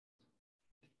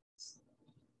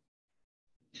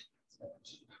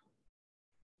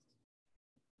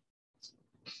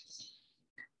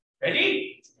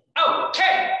Ready?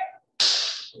 Okay.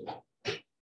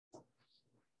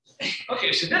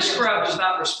 Okay, so this crowd does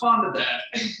not respond to that.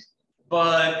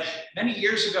 But many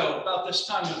years ago, about this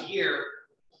time of year,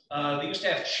 they used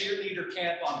to have cheerleader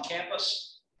camp on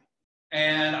campus.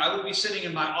 And I would be sitting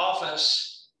in my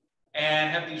office and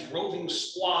have these roving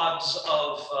squads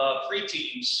of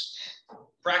preteens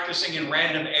practicing in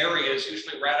random areas,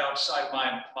 usually right outside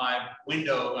my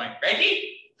window, going,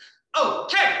 ready?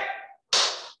 Okay.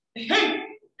 Hey, hey,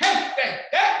 hey,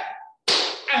 hey.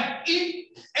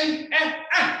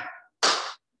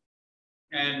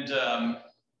 And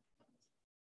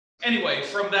anyway,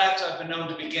 from that, I've been known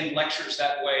to begin lectures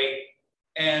that way.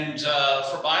 And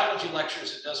for biology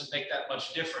lectures, it doesn't make that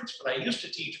much difference. But I used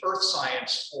to teach earth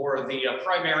science for the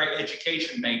primary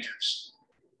education majors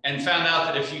and found out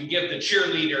that if you give the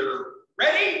cheerleader,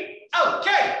 ready?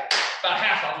 Okay, about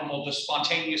half of them will just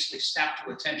spontaneously snap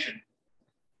to attention.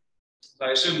 So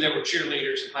I assume there were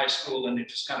cheerleaders in high school and it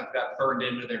just kind of got burned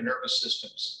into their nervous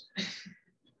systems.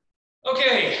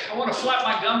 Okay, I want to flap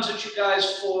my gums at you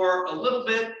guys for a little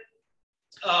bit.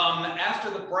 After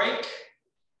the break,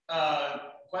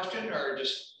 question or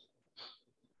just,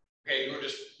 okay, you were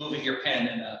just moving your pen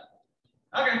and,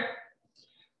 okay.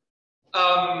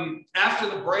 After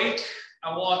the break,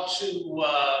 I want to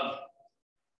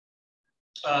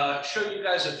show you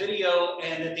guys a video,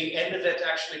 and at the end of it,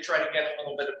 actually try to get a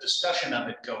little bit of discussion of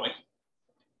it going.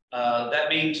 That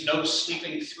means no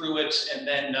sleeping through it and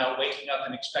then waking up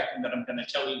and expecting that I'm going to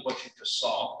tell you what you just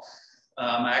saw.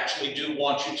 I actually do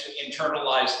want you to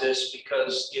internalize this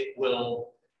because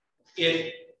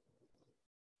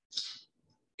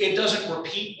it doesn't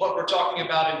repeat what we're talking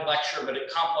about in lecture, but it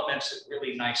complements it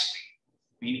really nicely.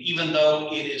 I mean, even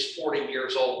though it is 40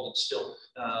 years old, it's still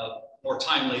more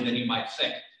timely than you might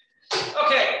think.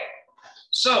 Okay,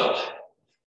 so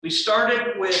we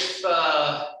started with,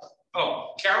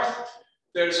 oh, Carol,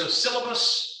 there's a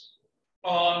syllabus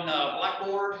on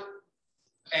Blackboard,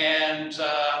 and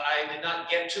I did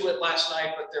not get to it last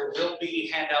night, but there will be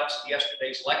handouts of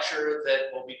yesterday's lecture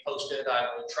that will be posted. I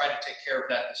will try to take care of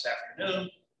that this afternoon.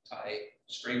 Tie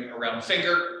string around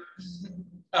finger.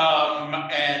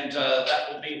 And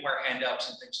that will be where handouts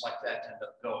and things like that end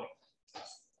up going.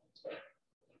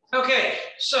 Okay,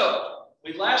 so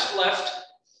we last left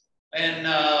in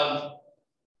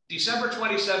December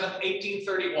 27th,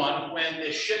 1831, when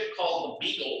this ship called the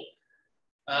Beagle,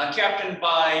 captained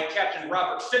by Captain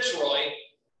Robert Fitzroy,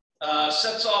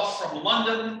 sets off from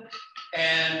London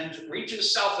and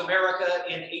reaches South America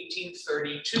in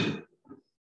 1832.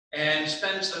 And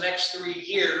spends the next 3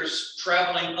 years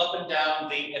traveling up and down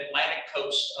the Atlantic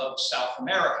coast of South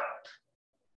America.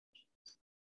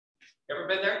 Ever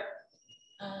been there?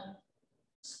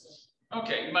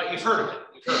 Okay, you've heard of it.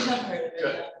 You've heard of it. I've heard of it.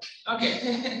 Good.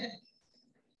 Okay.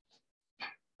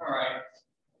 All right.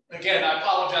 Again, I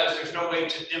apologize. There's no way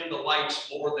to dim the lights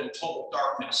more than total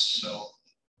darkness. So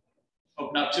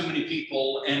hope not too many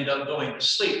people end up going to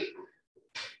sleep.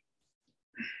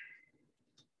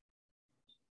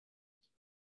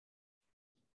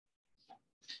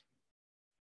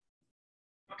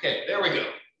 Okay, there we go.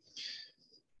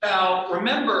 Now,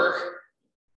 remember,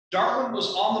 Darwin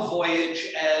was on the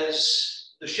voyage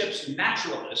as the ship's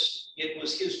naturalist. It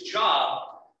was his job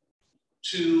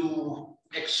to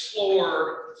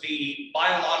explore the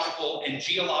biological and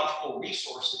geological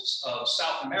resources of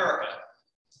South America.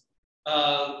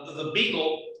 The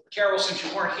Beagle, Carol, since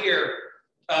you weren't here,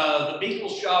 the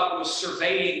Beagle's job was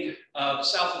surveying the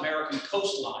South American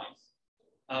coastline.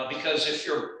 Because if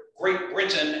you're Great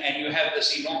Britain and you have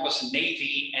this enormous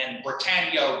navy and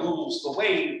Britannia rules the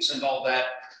waves and all that,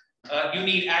 you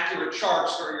need accurate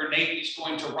charts or your navy's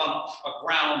going to run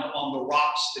aground on the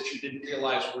rocks that you didn't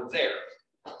realize were there.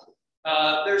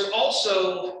 There's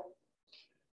also,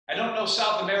 I don't know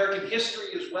South American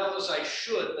history as well as I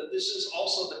should, but this is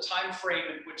also the time frame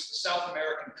in which the South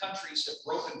American countries have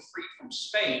broken free from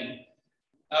Spain.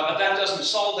 But that doesn't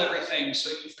solve everything. So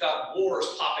you've got wars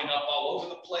popping up all over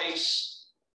the place.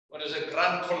 What is it?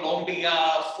 Gran Colombia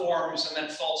forms and then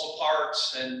falls apart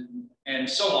and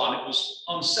so on. It was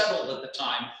unsettled at the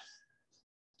time.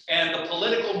 And the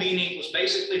political meaning was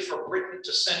basically for Britain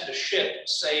to send a ship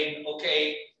saying,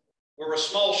 okay, we're a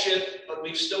small ship, but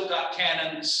we've still got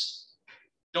cannons.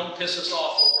 Don't piss us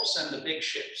off or we'll send the big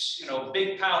ships. You know,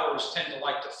 big powers tend to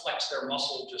like to flex their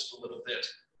muscle just a little bit.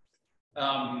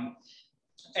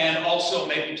 And also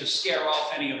maybe to scare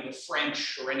off any of the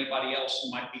French or anybody else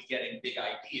who might be getting big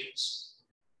ideas.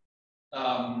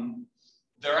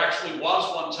 There actually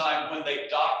was one time when they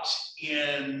docked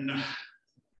in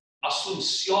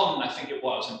Asunción, I think it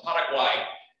was, in Paraguay.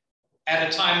 at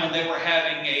a time when they were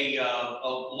having a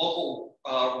local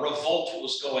revolt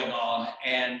was going on,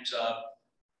 and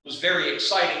was very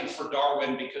exciting for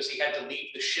Darwin because he had to leave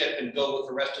the ship and go with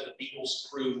the rest of the Beagle's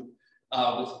crew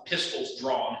with pistols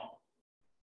drawn.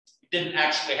 He didn't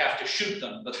actually have to shoot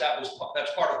them, but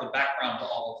that's part of the background to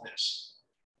all of this.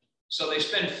 So they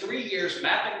spend 3 years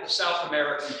mapping the South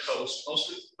American coast,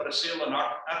 mostly Brazil and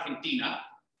Argentina.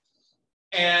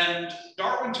 And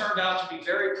Darwin turned out to be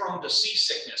very prone to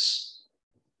seasickness.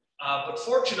 But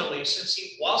fortunately, since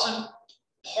he wasn't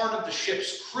part of the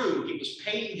ship's crew, he was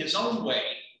paying his own way.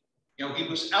 You know, he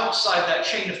was outside that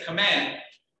chain of command.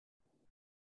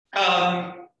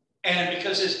 And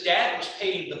because his dad was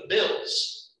paying the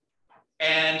bills,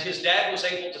 and his dad was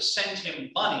able to send him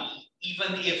money,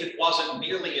 even if it wasn't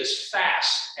nearly as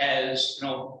fast as, you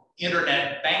know,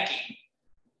 internet banking.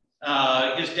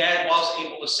 His dad was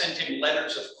able to send him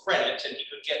letters of credit, and he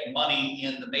could get money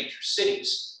in the major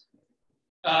cities.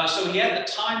 So he had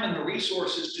the time and the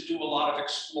resources to do a lot of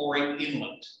exploring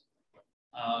inland.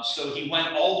 So he went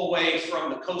all the way from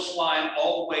the coastline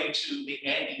all the way to the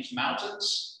Andes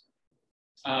Mountains.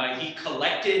 He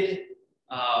collected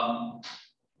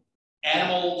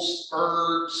animals,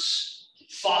 birds,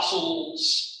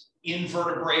 fossils,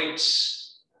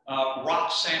 invertebrates,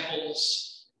 rock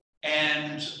samples,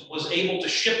 and was able to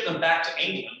ship them back to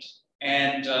England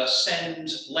and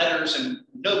send letters and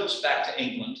notes back to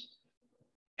England.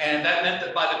 And that meant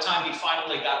that by the time he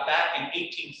finally got back in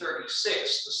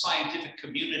 1836, the scientific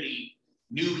community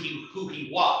knew who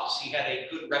he was. He had a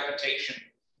good reputation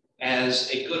as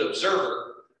a good observer.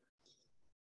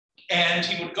 And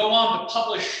he would go on to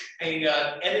publish an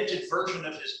edited version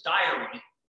of his diary.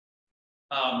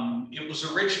 It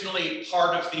was originally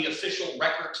part of the official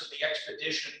records of the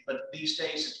expedition, but these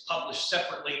days it's published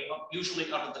separately,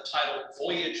 usually under the title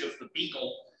Voyage of the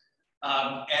Beagle.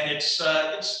 And it's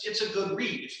a good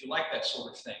read if you like that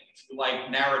sort of thing, if you like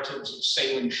narratives of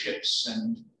sailing ships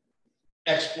and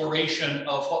exploration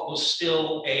of what was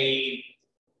still a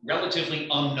relatively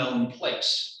unknown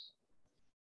place.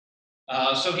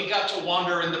 So he got to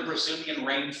wander in the Brazilian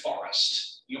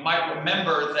rainforest. You might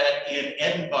remember that in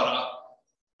Edinburgh,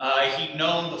 he'd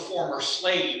known the former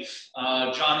slave,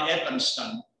 John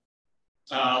Edmonston,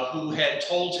 who had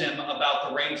told him about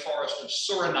the rainforest of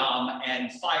Suriname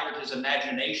and fired his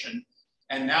imagination.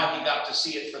 And now he got to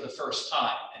see it for the first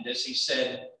time. And as he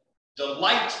said,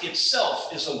 delight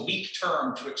itself is a weak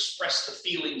term to express the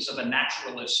feelings of a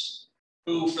naturalist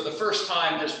who for the first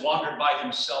time has wandered by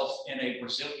himself in a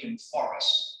Brazilian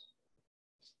forest.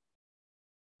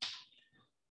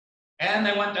 And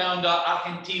they went down to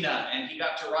Argentina, and he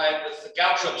got to ride with the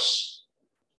gauchos.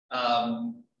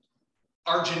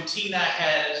 Argentina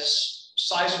has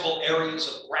sizable areas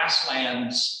of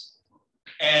grasslands,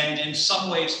 and in some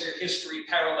ways their history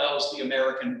parallels the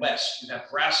American West. You have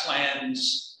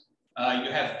grasslands,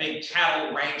 you have big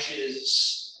cattle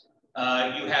ranches,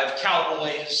 you have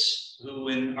cowboys, who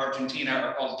in Argentina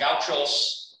are called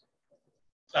gauchos.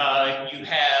 You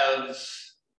have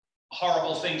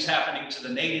horrible things happening to the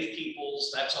native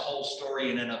peoples. That's a whole story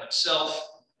in and of itself.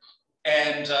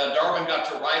 And Darwin got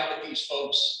to ride with these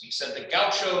folks. He said the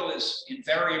gaucho is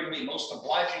invariably most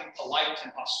obliging, polite,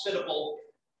 and hospitable,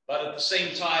 but at the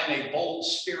same time, a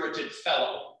bold-spirited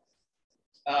fellow.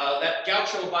 That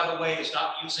gaucho, by the way, is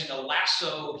not using a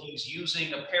lasso. He's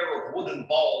using a pair of wooden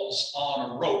balls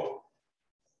on a rope.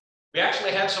 We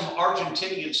actually had some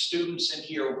Argentinian students in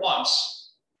here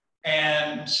once,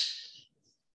 and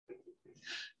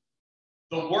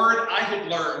the word I had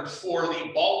learned for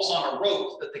the balls on a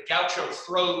rope that the gaucho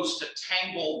throws to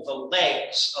tangle the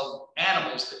legs of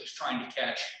animals that he's trying to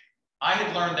catch, I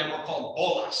had learned they were called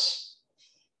bolas.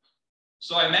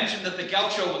 So I mentioned that the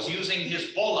gaucho was using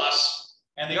his bolas,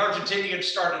 and the Argentinians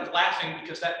started laughing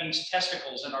because that means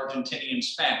testicles in Argentinian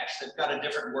Spanish. They've got a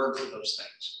different word for those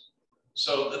things.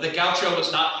 So the gaucho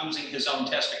is not using his own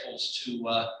testicles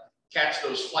to catch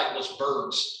those flightless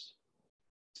birds.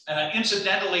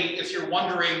 Incidentally, if you're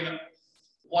wondering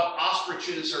what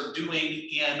ostriches are doing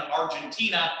in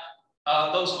Argentina,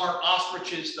 those aren't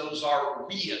ostriches, those are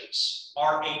rheas,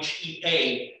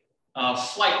 R-H-E-A,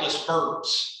 flightless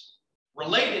birds,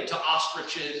 related to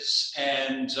ostriches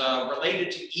and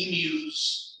related to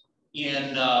emus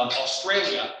in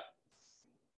Australia.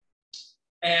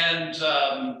 And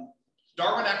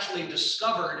Darwin actually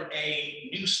discovered a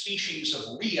new species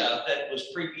of rhea that was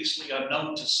previously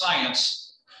unknown to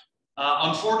science.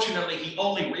 Unfortunately, he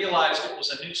only realized it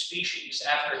was a new species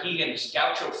after he and his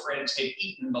gaucho friends had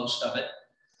eaten most of it.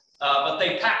 But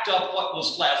they packed up what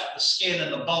was left, the skin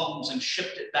and the bones, and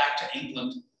shipped it back to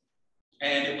England.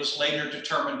 And it was later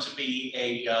determined to be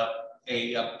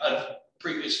a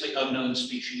previously unknown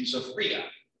species of rhea.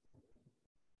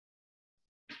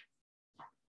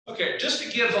 Okay, just to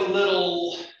give a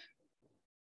little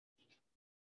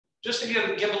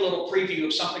preview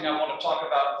of something I want to talk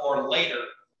about more later.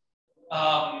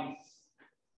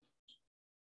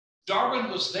 Darwin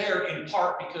was there in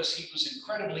part because he was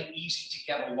incredibly easy to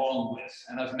get along with.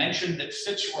 And I've mentioned that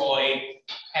Fitzroy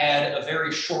had a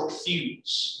very short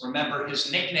fuse. Remember,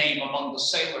 his nickname among the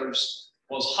sailors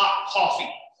was Hot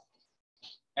Coffee.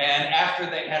 And after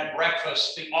they had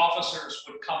breakfast, the officers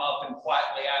would come up and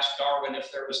quietly ask Darwin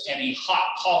if there was any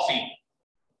hot coffee,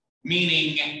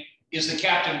 meaning, is the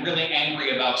captain really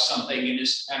angry about something and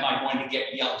am I going to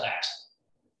get yelled at?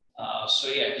 So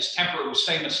yeah, his temper was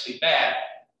famously bad.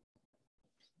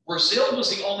 Brazil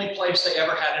was the only place they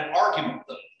ever had an argument,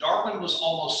 though. Darwin was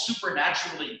almost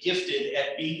supernaturally gifted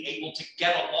at being able to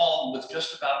get along with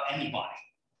just about anybody.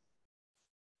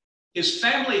 His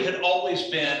family had always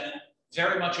been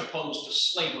very much opposed to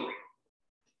slavery.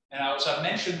 And as I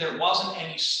mentioned, there wasn't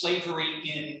any slavery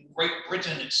in Great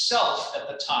Britain itself at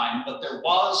the time, but there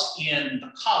was in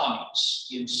the colonies,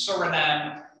 in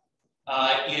Suriname,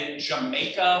 in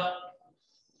Jamaica.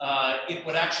 It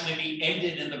would actually be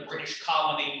ended in the British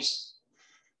colonies.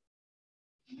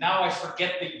 Now I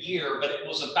forget the year, but it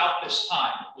was about this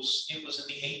time. It was in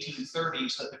the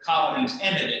 1830s that the colonies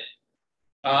ended it.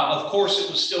 Of course, it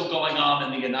was still going on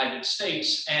in the United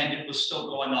States, and it was still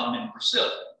going on in Brazil.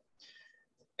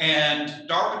 And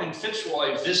Darwin and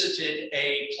Fitzroy visited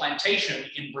a plantation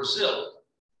in Brazil,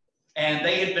 and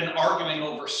they had been arguing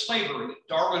over slavery.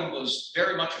 Darwin was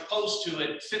very much opposed to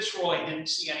it. Fitzroy didn't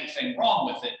see anything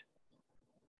wrong with it.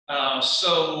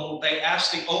 So they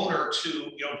asked the owner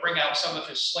to bring out some of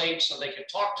his slaves so they could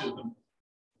talk to them.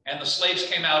 And the slaves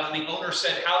came out, and the owner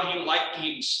said, "How do you like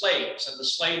being slaves?" And the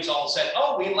slaves all said,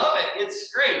 "Oh, we love it.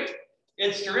 It's great.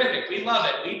 It's terrific. We love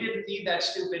it. We didn't need that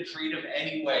stupid freedom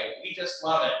anyway. We just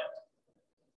love it."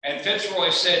 And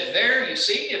Fitzroy said, "There, you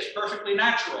see, it's perfectly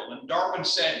natural." And Darwin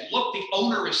said, "Look, the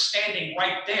owner is standing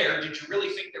right there. Did you really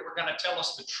think they were going to tell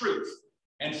us the truth?"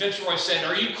 And Fitzroy said,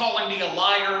 "Are you calling me a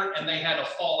liar?" And they had a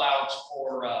fallout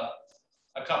for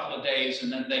a couple of days,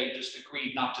 and then they just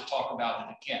agreed not to talk about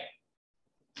it again.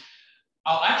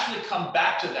 I'll actually come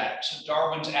back to that, to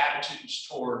Darwin's attitudes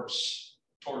towards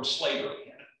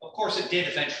slavery. And of course, it did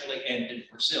eventually end in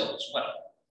Brazil as well.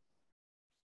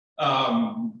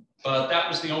 But that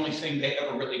was the only thing they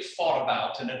ever really fought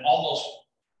about, and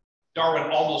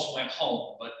Darwin almost went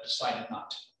home, but decided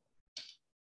not to.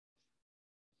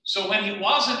 So when he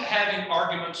wasn't having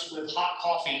arguments with hot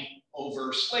coffee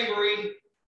over slavery,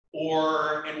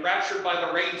 or enraptured by the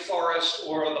rainforest,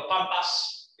 or the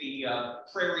pampas, the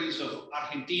prairies of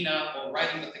Argentina, or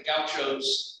riding with the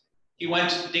gauchos, he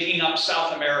went digging up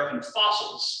South American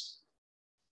fossils.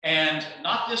 And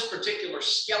not this particular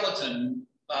skeleton,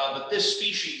 but this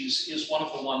species is one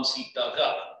of the ones he dug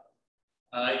up.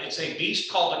 It's a beast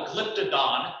called a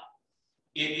glyptodon.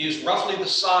 It is roughly the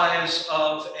size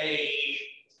of a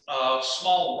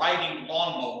small riding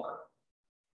lawnmower.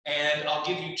 And I'll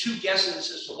give you two guesses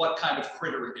as to what kind of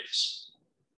critter it is.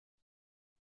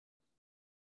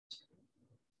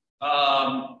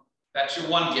 That's your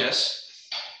one guess.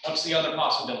 What's the other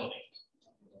possibility?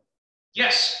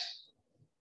 Yes.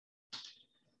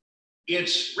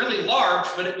 It's really large,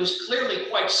 but it was clearly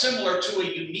quite similar to a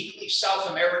uniquely South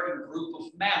American group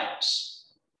of mammals.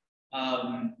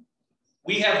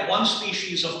 We have one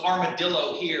species of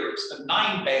armadillo here. It's the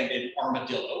 9-banded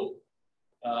armadillo,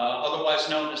 otherwise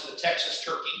known as the Texas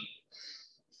turkey.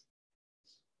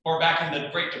 Or back in the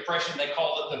Great Depression, they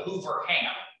called it the Hoover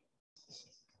ham.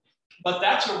 But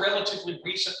that's a relatively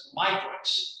recent migrant.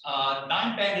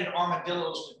 9-banded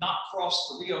armadillos did not cross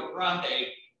the Rio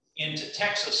Grande into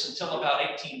Texas until about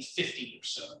 1850 or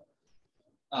so.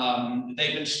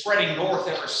 They've been spreading north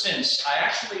ever since.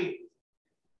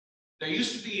 There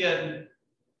used to be a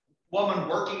woman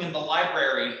working in the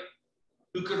library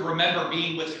who could remember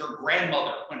being with her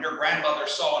grandmother when her grandmother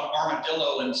saw an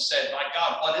armadillo and said, "My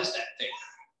God, what is that thing?"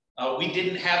 We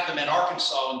didn't have them in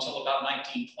Arkansas until about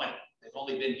 1920. They've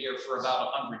only been here for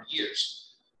about 100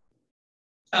 years.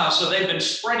 So they've been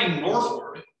spreading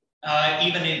northward,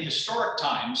 even in historic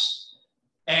times,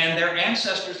 and their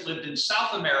ancestors lived in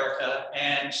South America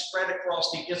and spread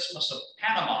across the Isthmus of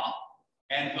Panama,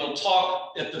 and we'll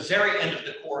talk at the very end of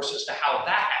the course as to how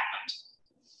that happened.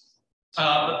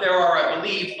 But there are, I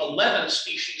believe, 11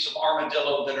 species of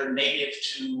armadillo that are native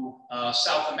to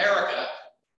South America.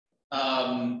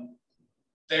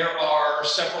 There are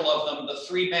several of them: the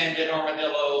 3-banded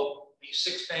armadillo, the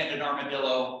 6-banded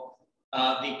armadillo,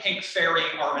 the pink fairy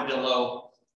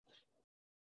armadillo.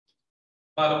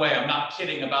 By the way, I'm not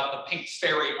kidding about the pink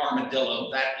fairy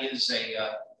armadillo. That is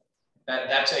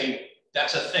that's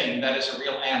a thing. That is a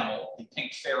real animal, the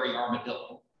pink fairy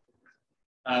armadillo.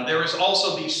 There is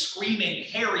also the screaming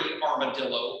hairy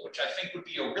armadillo, which I think would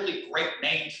be a really great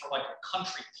name for like a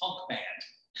country punk band,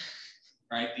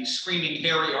 right? These screaming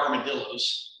hairy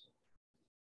armadillos.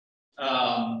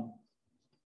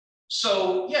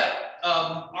 So yeah,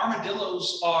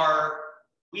 armadillos are,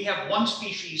 we have one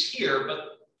species here,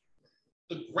 but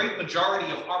the great majority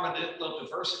of armadillo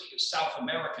diversity is South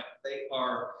American. They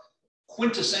are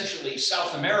quintessentially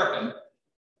South American.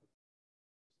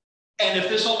 And if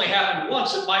this only happened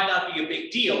once, it might not be a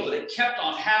big deal, but it kept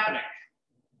on happening.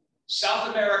 South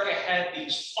America had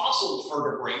these fossil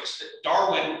vertebrates that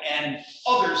Darwin and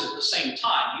others at the same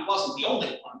time, he wasn't the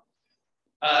only one,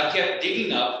 kept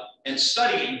digging up and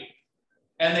studying.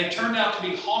 And they turned out to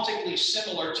be hauntingly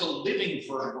similar to living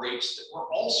vertebrates that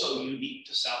were also unique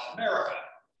to South America.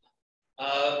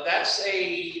 That's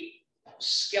a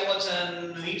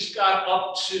skeleton. He's got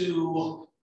up to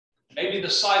maybe the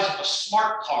size of a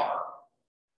smart car.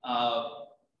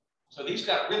 So these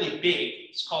got really big.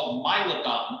 It's called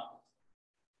Mylodon.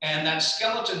 And that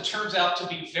skeleton turns out to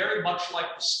be very much like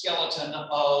the skeleton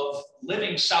of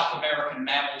living South American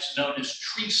mammals known as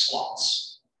tree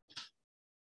sloths.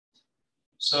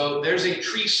 So there's a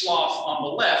tree sloth on the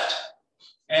left.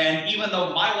 And even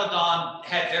though Mylodon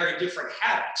had very different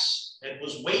habits, it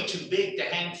was way too big to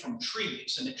hang from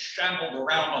trees and it shambled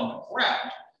around on the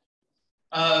ground.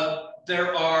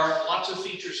 There are lots of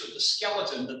features of the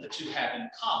skeleton that the two have in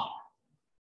common.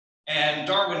 And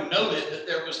Darwin noted that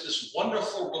there was this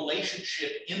wonderful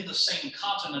relationship in the same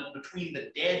continent between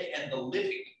the dead and the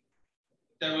living.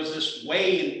 There was this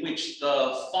way in which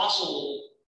the fossil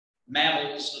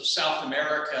mammals of South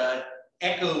America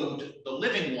echoed the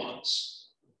living ones.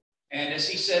 And as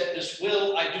he said, this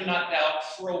will, I do not doubt,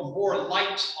 throw more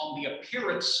light on the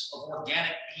appearance of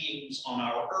organic beings on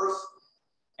our Earth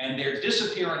and their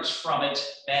disappearance from it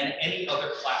than any other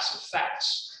class of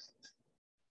facts.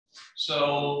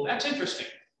 So that's interesting.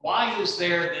 Why is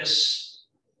there this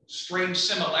strange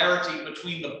similarity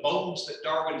between the bones that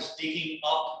Darwin is digging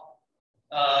up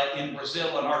in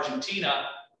Brazil and Argentina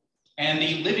and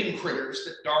the living critters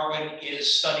that Darwin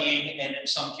is studying and in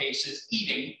some cases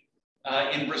eating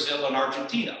in Brazil and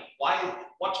Argentina? Why?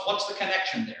 What's the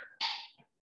connection there?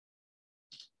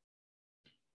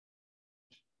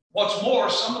 What's more,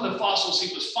 some of the fossils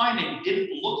he was finding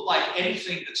didn't look like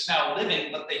anything that's now living,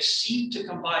 but they seemed to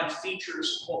combine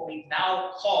features of what we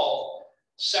now call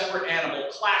separate animal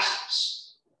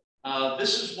classes.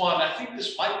 This is one, I think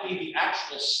this might be the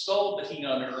actual skull that he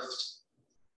unearthed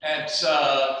at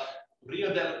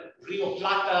Rio de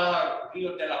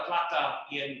la Plata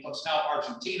in what's now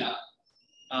Argentina,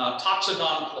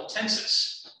 Toxodon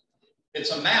platensis.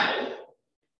 It's a mammal.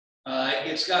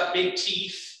 It's got big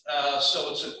teeth.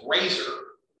 So it's a grazer.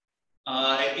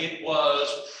 It was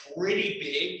pretty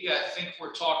big. I think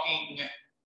we're talking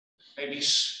maybe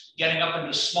getting up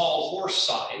into small horse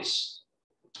size.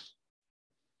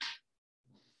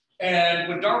 And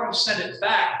when Darwin sent it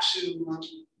back to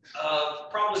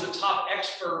probably the top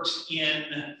expert in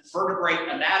vertebrate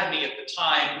anatomy at the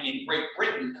time in Great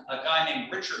Britain, a guy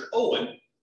named Richard Owen,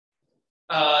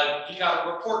 he got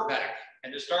a report back.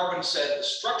 And as Darwin said, the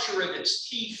structure of its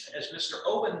teeth, as Mr.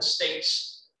 Owen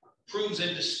states, proves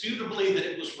indisputably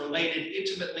that it was related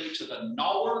intimately to the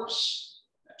gnawers,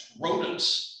 that's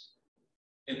rodents.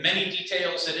 In many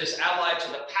details, it is allied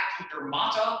to the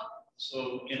pachydermata,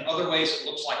 so in other ways it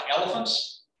looks like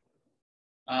elephants.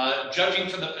 Judging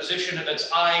from the position of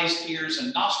its eyes, ears,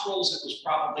 and nostrils, it was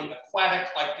probably aquatic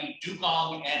like the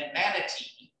dugong and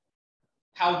manatee.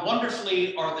 How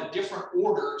wonderfully are the different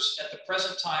orders at the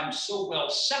present time so well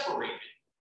separated,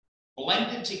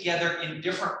 blended together in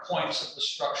different points of the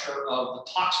structure of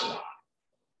the Toxodon.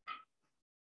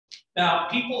 Now,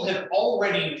 people have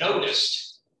already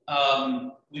noticed,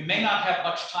 we may not have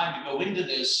much time to go into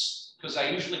this because I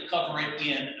usually cover it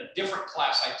in a different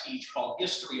class I teach called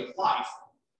History of Life.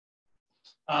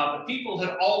 But people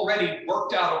have already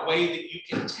worked out a way that you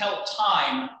can tell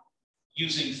time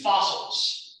using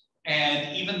fossils.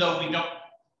 And even though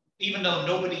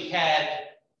nobody had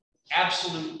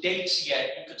absolute dates yet,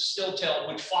 you could still tell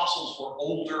which fossils were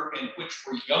older and which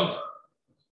were younger.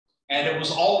 And it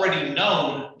was already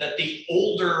known that the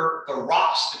older the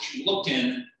rocks that you looked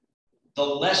in, the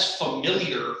less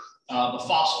familiar the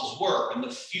fossils were and the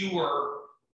fewer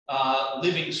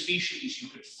living species you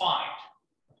could find.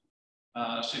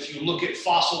 So if you look at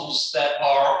fossils that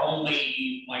are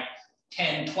only like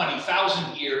 10,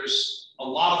 20,000 years, a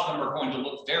lot of them are going to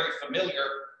look very familiar.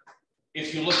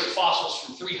 if you look at fossils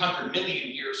from 300 million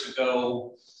years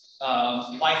ago,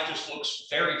 life just looks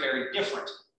very, very different.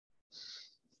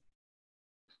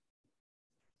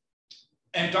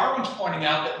 And Darwin's pointing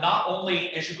out that not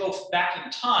only, as you go back in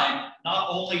time, not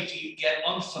only do you get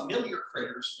unfamiliar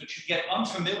critters, but you get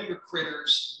unfamiliar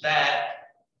critters that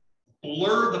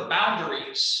blur the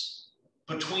boundaries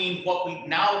between what we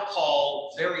now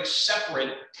call very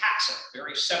separate taxa,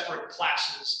 very separate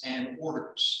classes and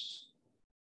orders.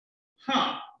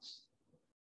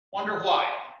 Wonder why.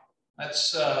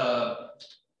 Let's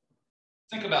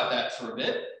think about that for a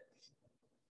bit.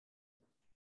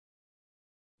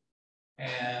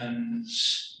 And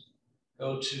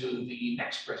go to the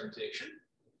next presentation.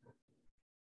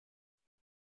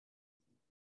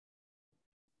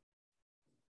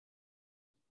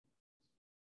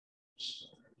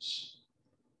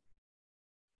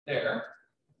 There.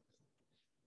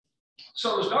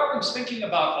 So as Darwin's thinking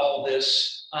about all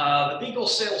this, the Beagle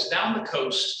sails down the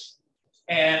coast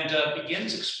and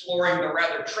begins exploring the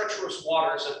rather treacherous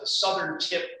waters at the southern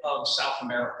tip of South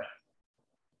America.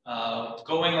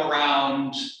 Going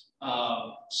around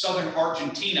southern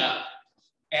Argentina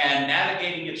and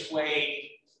navigating its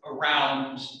way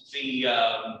around the,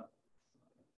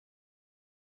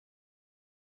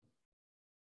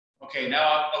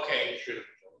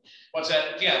 what's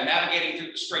that? Yeah, navigating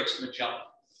through the Straits of Magellan.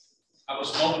 I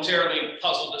was momentarily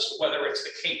puzzled as to whether it's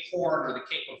the Cape Horn or the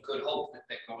Cape of Good Hope that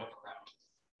they're going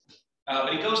around.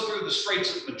 But he goes through the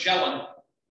Straits of Magellan.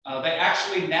 They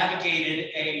actually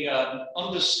navigated a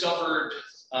undiscovered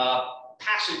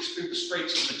passage through the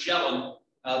Straits of Magellan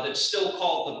that's still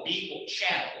called the Beagle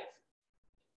Channel.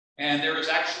 And there is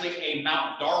actually a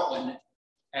Mount Darwin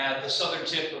at the southern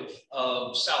tip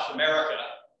of South America,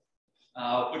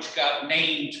 which got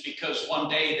named because one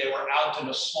day they were out in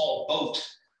a small boat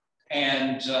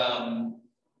and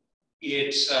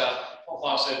what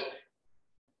was it?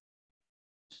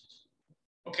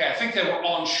 Okay, I think they were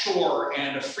on shore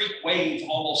and a freak wave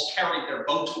almost carried their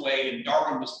boat away, and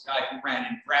Darwin was the guy who ran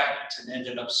and grabbed it and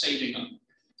ended up saving them.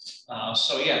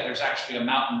 So yeah, there's actually a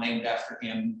mountain named after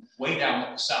him way down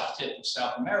at the south tip of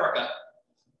South America.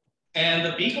 And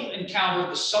the Beagle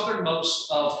encountered the southernmost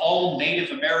of all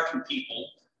Native American people.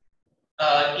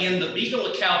 In the Beagle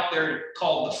account, they're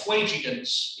called the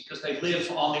Fuegians because they live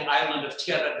on the island of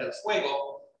Tierra del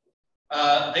Fuego.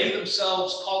 They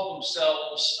themselves called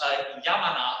themselves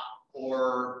Yamana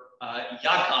or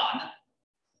Yagan.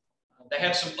 They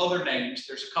had some other names.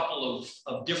 There's a couple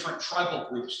of different tribal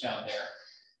groups down there.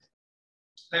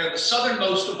 They're the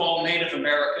southernmost of all Native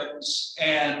Americans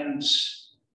and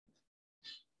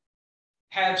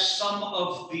have some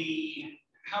of the,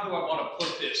 how do I want to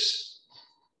put this?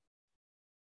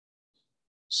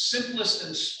 Simplest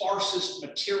and sparsest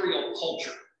material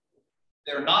culture.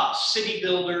 They're not city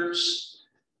builders.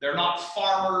 They're not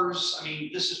farmers. I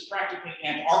mean, this is practically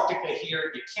Antarctica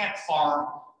here. You can't farm.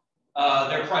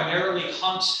 They're primarily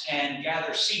hunt and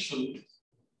gather seafood,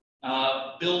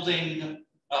 building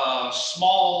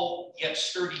small yet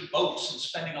sturdy boats and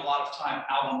spending a lot of time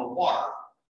out on the water,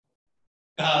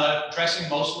 dressing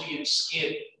mostly in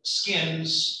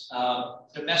skins,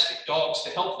 domestic dogs to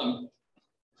help them.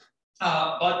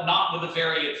 But not with a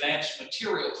very advanced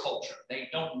material culture. They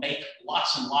don't make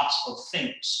lots and lots of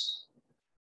things.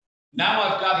 Now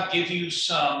I've got to give you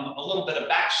a little bit of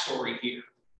backstory here.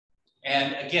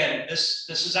 And again, this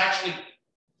is actually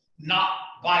not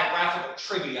biographical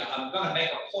trivia. I'm going to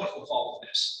make a point with all of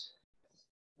this.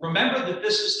 Remember that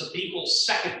this is the Beagle's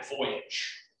second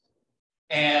voyage.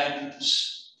 And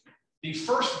the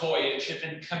first voyage had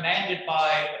been commanded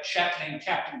by a chap named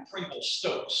Captain Pringle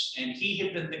Stokes, and he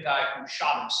had been the guy who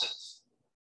shot himself.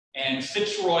 And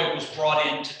Fitzroy was brought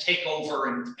in to take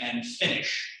over and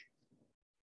finish.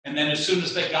 And then as soon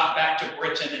as they got back to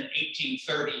Britain in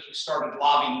 1830, he started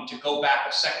lobbying to go back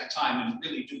a second time and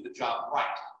really do the job right.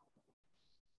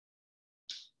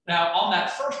 Now, on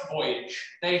that first voyage,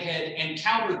 they had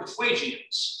encountered the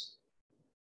Fuegians,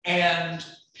 and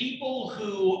people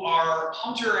who are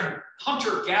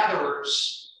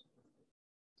hunter-gatherers,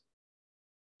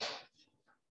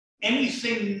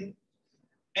 any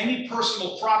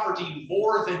personal property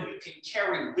more than you can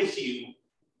carry with you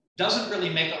doesn't really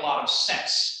make a lot of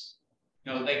sense.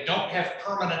 You know, they don't have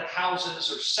permanent houses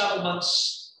or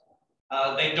settlements.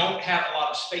 They don't have a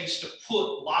lot of space to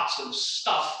put lots of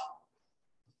stuff.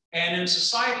 And in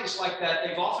societies like that,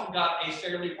 they've often got a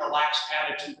fairly relaxed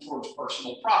attitude towards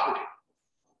personal property.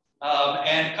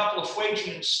 And a couple of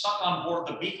Fuegians stuck on board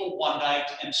the Beagle one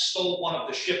night and stole one of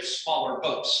the ship's smaller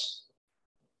boats.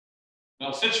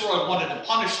 Well, Fitzroy wanted to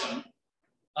punish them,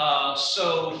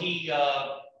 so he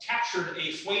captured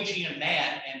a Fuegian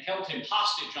man and held him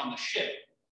hostage on the ship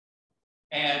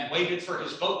and waited for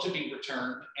his boat to be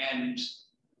returned, and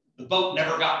the boat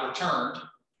never got returned.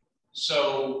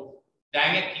 So,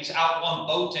 dang it, he's out one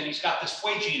boat and he's got this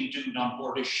Fuegian dude on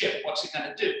board his ship. What's he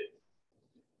going to do?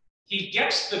 He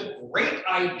gets the great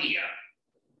idea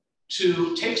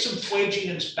to take some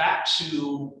Fuegians back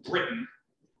to Britain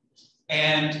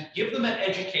and give them an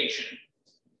education,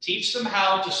 teach them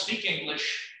how to speak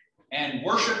English and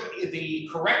worship the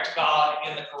correct God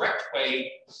in the correct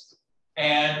way,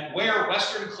 and wear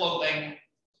Western clothing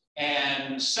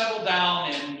and settle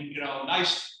down in,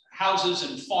 nice houses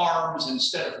and farms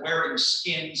instead of wearing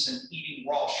skins and eating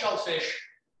raw shellfish,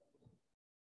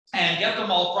 and get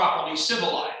them all properly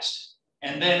civilized.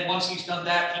 And then once he's done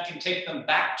that, he can take them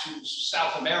back to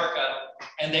South America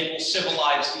and they will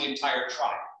civilize the entire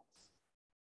tribe.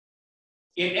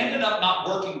 It ended up not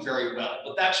working very well,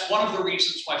 but that's one of the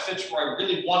reasons why Fitzroy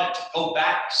really wanted to go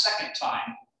back a second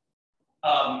time.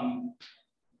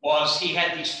 Was he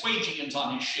had these Fuegians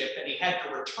on his ship and he had to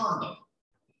return them.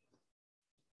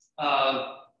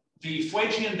 The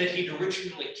Fuegian that he'd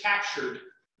originally captured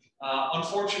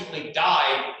unfortunately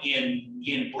died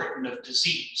in Britain of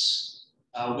disease.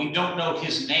 We don't know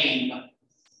his name.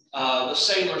 The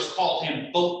sailors call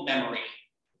him Boat Memory,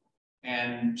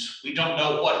 and we don't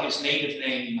know what his native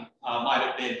name might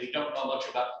have been. We don't know much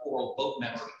about poor old Boat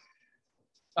Memory.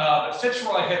 But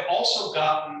Fitzroy had also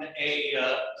gotten a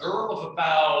girl of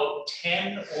about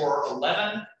 10 or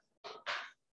 11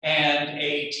 and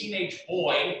a teenage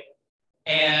boy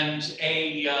and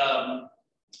a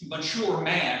mature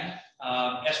man,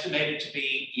 estimated to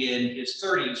be in his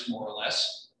 30s, more or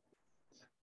less.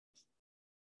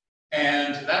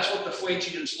 And that's what the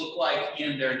Fuegians look like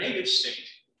in their native state.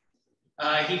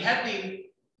 He had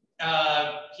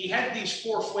these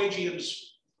 4 Fuegians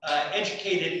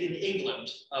educated in England.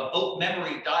 Boat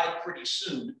Memory died pretty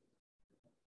soon.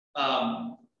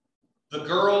 The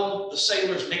girl, the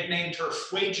sailors nicknamed her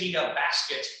Fuegia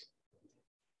Basket,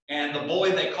 and the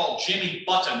boy they called Jimmy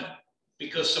Button,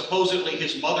 because supposedly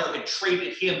his mother had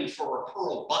traded him for a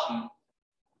pearl button.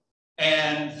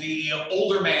 And the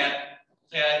older man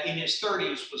in his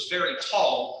 30s was very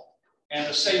tall, and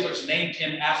the sailors named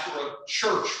him after a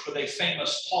church with a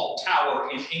famous tall tower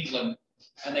in England,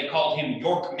 and they called him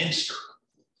York Minster.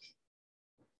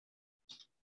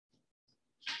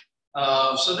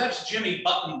 So that's Jimmy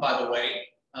Button, by the way,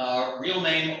 real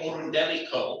name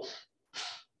Orundelico,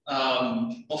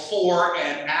 before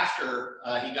and after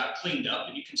he got cleaned up.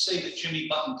 And you can say that Jimmy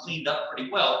Button cleaned up pretty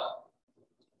well.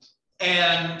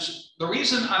 And the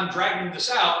reason I'm dragging this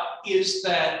out is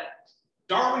that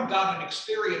Darwin got an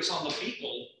experience on the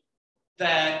Beagle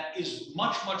that is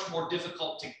much, much more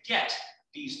difficult to get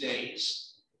these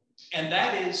days. And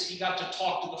that is, he got to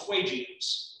talk to the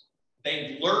Fuegians.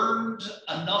 They learned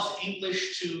enough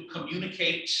English to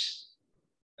communicate,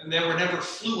 and they were never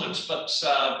fluent, but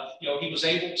he was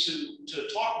able to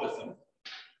talk with them.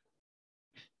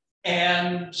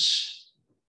 And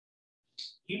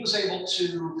he was able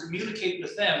to communicate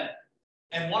with them.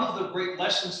 And one of the great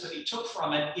lessons that he took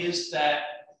from it is that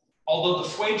although the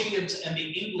Fuegians and the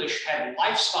English had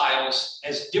lifestyles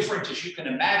as different as you can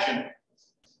imagine,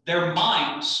 their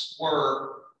minds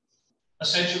were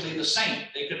essentially the same.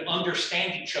 They could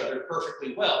understand each other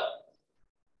perfectly well.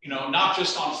 Not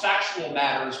just on factual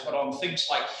matters, but on things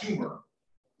like humor.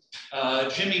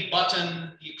 Jimmy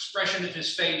Button, the expression of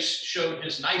his face showed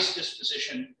his nice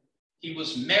disposition. He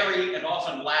was merry and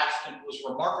often laughed and was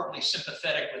remarkably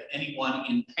sympathetic with anyone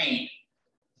in pain.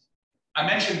 I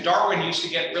mentioned Darwin used to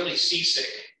get really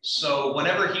seasick. So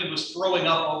whenever he was throwing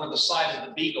up over the side of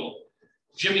the Beagle,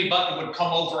 Jimmy Button would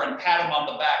come over and pat him on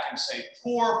the back and say,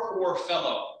 "Poor, poor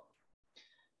fellow."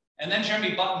 And then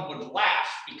Jimmy Button would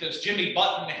laugh because Jimmy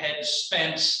Button had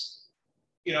spent,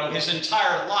 his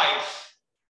entire life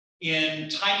in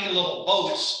tiny little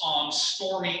boats on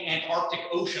stormy Antarctic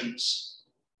oceans.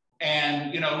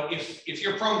 And, if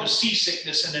you're prone to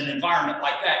seasickness in an environment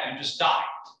like that, you just die.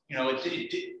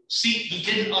 He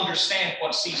didn't understand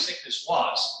what seasickness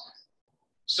was.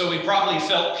 So he probably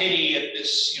felt pity at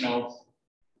this,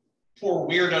 poor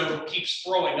weirdo who keeps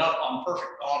throwing up on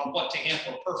what to him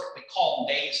were perfectly calm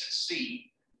days at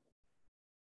sea.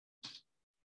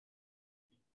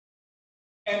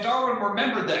 And Darwin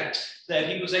remembered that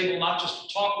he was able not just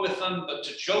to talk with them, but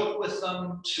to joke with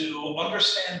them, to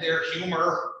understand their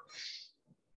humor.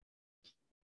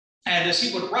 And as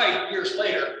he would write years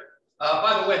later,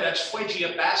 by the way, that's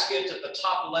Fuegia Basket at the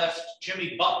top left,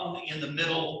 Jimmy Button in the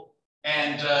middle,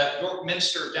 and York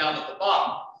Minster down at the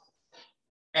bottom.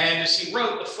 And as he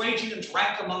wrote, the Fuegians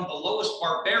rank among the lowest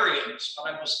barbarians,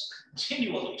 but I was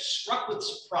continually struck with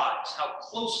surprise how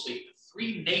closely the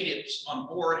three natives on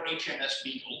board HMS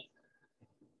Beagle,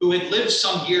 who had lived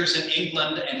some years in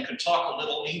England and could talk a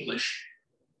little English,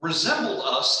 resembled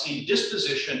us in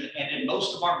disposition and in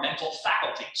most of our mental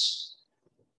faculties.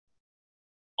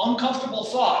 Uncomfortable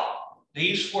thought.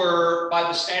 These were, by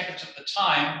the standards of the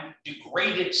time,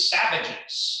 degraded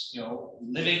savages,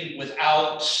 living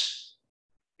without,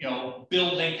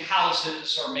 building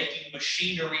houses or making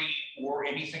machinery or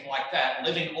anything like that,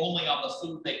 living only on the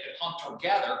food they could hunt or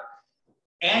gather.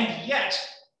 And yet,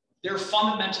 they're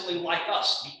fundamentally like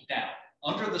us deep down.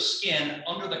 Under the skin,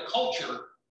 under the culture,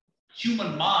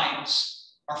 human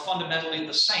minds are fundamentally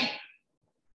the same.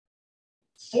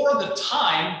 For the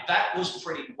time, that was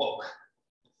pretty woke.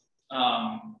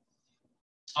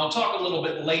 I'll talk a little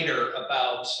bit later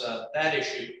about that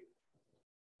issue.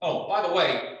 Oh, by the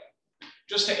way,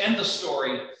 just to end the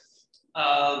story,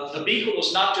 the Beagle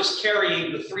was not just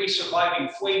carrying the three surviving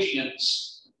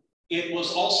Fuegians, it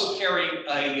was also carrying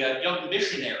a young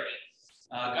missionary,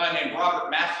 a guy named Robert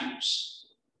Matthews,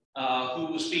 who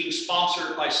was being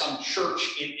sponsored by some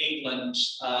church in England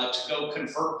to go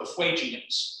convert the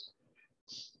Fuegians.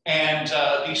 And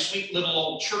these sweet little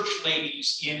old church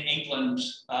ladies in England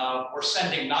were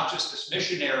sending not just this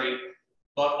missionary,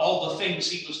 but all the things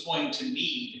he was going to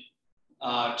need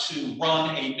to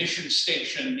run a mission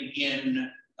station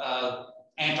in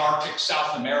Antarctic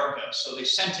South America. So they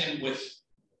sent him with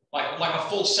like a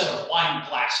full set of wine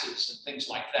glasses and things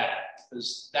like that,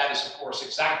 because that is, of course,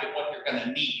 exactly what you're going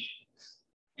to need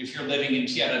if you're living in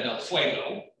Tierra del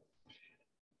Fuego.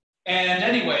 And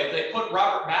anyway, they put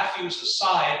Robert Matthews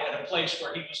aside at a place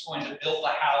where he was going to build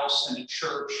a house and a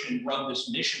church and run this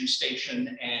mission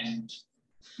station and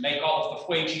make all of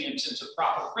the Fuegians into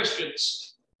proper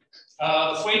Christians.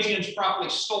 The Fuegians promptly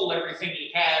stole everything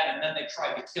he had, and then they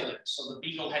tried to kill him. So the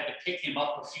Beagle had to pick him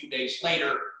up a few days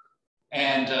later,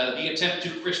 and the attempt to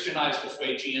Christianize the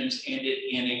Fuegians ended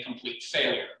in a complete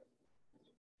failure.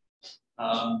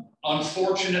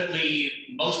 Unfortunately,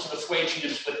 most of the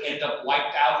Fuegians would end up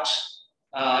wiped out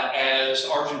as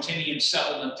Argentinian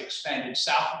settlement expanded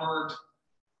southward.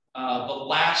 The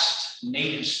last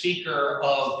native speaker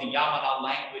of the Yamana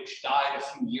language died a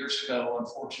few years ago,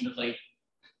 unfortunately.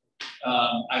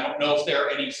 I don't know if there are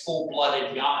any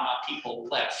full-blooded Yamana people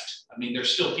left. I mean,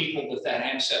 there's still people with that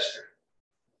ancestry,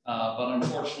 but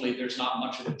unfortunately, there's not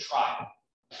much of a tribe.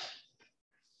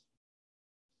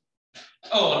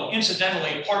 Oh, and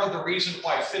incidentally, part of the reason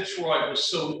why Fitzroy was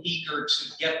so eager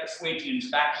to get the Fuegians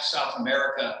back to South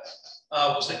America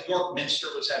was that York Minster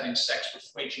was having sex with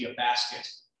Fuegia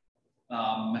Basket.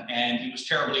 And he was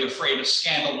terribly afraid a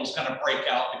scandal was going to break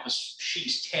out because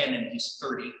she's 10 and he's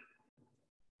 30.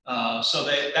 So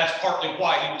that's partly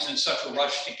why he was in such a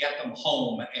rush to get them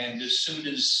home. And as soon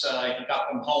as he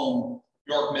got them home,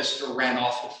 York Minster ran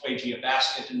off with Fuegia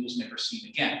Basket and was never seen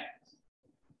again.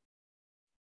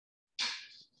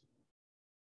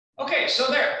 Okay, so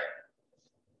there.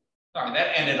 Sorry,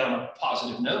 that ended on a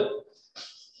positive note.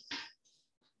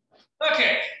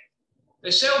 Okay,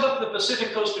 they sailed up the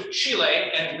Pacific coast of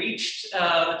Chile and reached the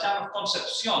town of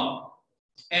Concepcion.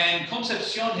 And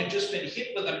Concepcion had just been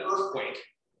hit with an earthquake,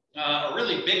 a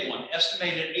really big one,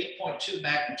 estimated 8.2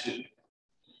 magnitude.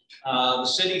 The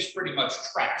city's pretty much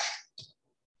trashed.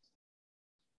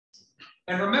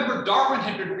 And remember, Darwin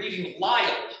had been reading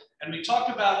Lyell, and we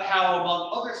talked about how, among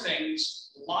other things,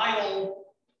 Lyell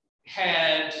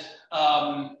had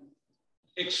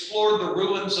explored the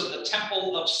ruins of the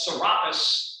Temple of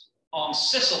Serapis on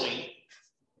Sicily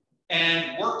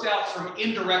and worked out from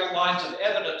indirect lines of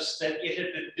evidence that it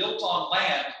had been built on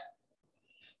land,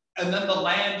 and then the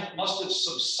land must have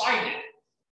subsided,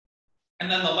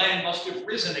 and then the land must have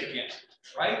risen again,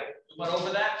 right? We went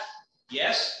over that?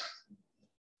 Yes.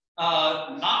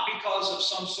 Not because of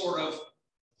some sort of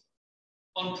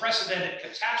unprecedented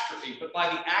catastrophe, but by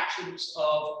the actions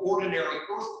of ordinary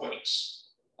earthquakes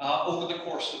over the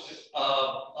course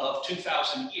of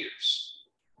 2,000 years.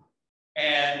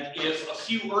 And if a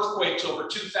few earthquakes over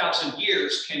 2,000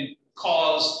 years can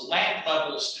cause land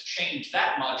levels to change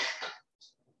that much,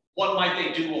 what might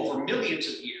they do over millions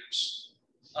of years?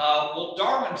 Well,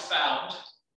 Darwin found,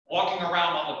 walking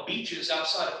around on the beaches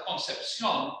outside of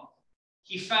Concepcion,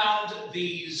 he found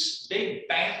these big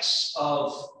banks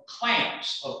of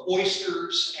clams, of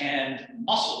oysters and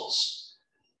mussels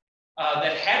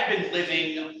that had been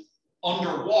living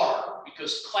underwater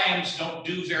because clams don't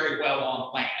do very well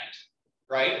on land,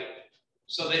 right?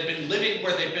 So they've been living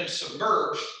where they've been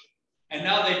submerged, and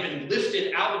now they've been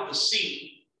lifted out of the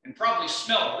sea and probably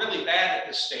smelled really bad at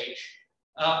this stage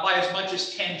by as much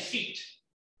as 10 feet.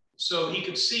 So he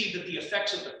could see that the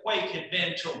effects of the quake had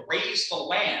been to raise the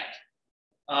land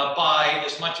by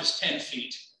as much as 10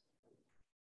 feet.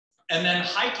 And then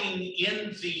hiking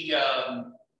in the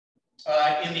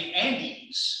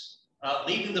Andes,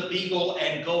 leaving the Beagle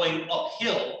and going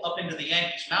uphill, up into the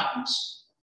Andes Mountains,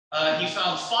 he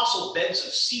found fossil beds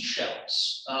of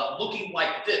seashells looking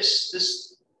like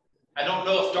this. I don't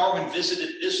know if Darwin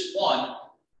visited this one,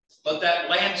 but that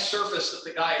land surface that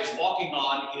the guy is walking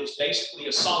on is basically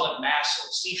a solid mass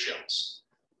of seashells.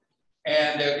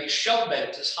 And there are these shell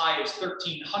beds as high as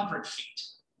 1,300 feet.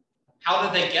 How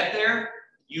did they get there?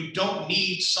 You don't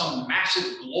need some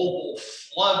massive global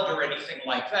flood or anything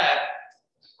like that.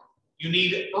 You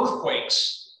need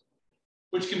earthquakes,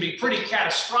 which can be pretty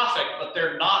catastrophic, but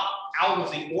they're not out of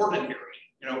the ordinary.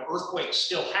 You know, earthquakes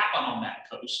still happen on that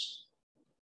coast.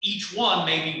 Each one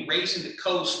may be raising the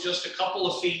coast just a couple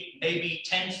of feet, maybe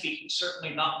 10 feet,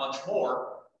 certainly not much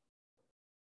more.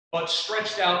 But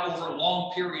stretched out over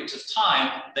long periods of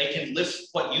time, they can lift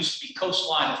what used to be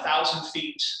coastline 1,000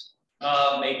 feet,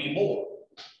 maybe more.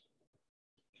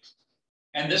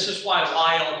 And this is why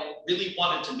Lyell really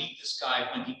wanted to meet this guy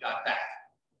when he got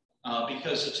back,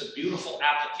 because it's a beautiful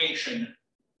application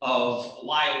of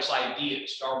Lyell's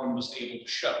ideas Darwin was able to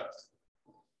show.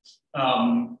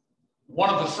 One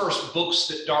of the first books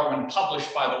that Darwin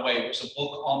published, by the way, was a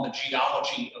book on the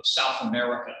geology of South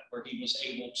America, where he was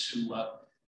able to,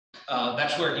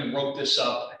 that's where he wrote this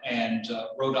up and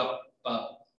wrote up,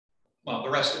 well, the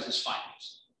rest of his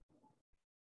findings.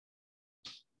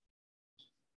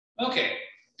 Okay.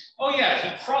 Oh yeah,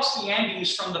 he crossed the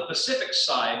Andes from the Pacific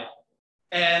side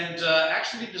and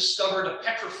actually discovered a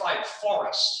petrified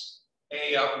forest,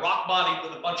 a rock body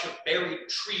with a bunch of buried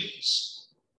trees,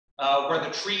 where the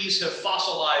trees have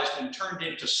fossilized and turned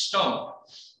into stone.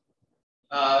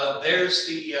 There's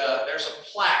a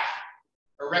plaque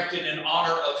erected in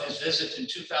honor of his visit in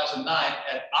 2009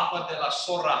 at Agua de la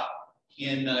Zorra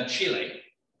in Chile.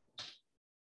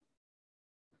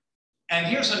 And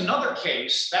here's another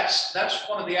case. That's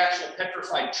one of the actual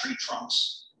petrified tree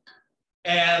trunks.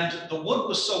 And the wood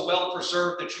was so well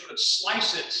preserved that you could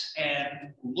slice it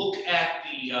and look at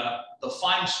the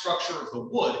fine structure of the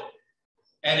wood.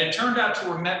 And it turned out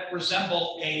to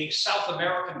resemble a South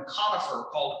American conifer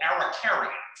called Araucaria.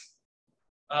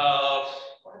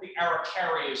 What are the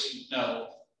Araucarias you know?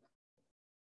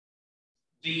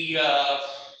 We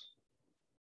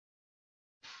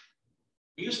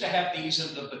used to have these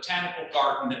in the botanical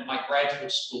garden at my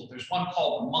graduate school. There's one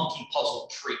called the monkey puzzle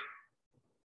tree.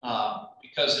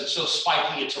 Because it's so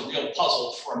spiky, it's a real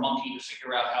puzzle for a monkey to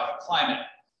figure out how to climb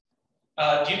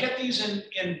it. Do you get these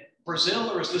in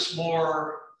Brazil, or is this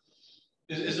more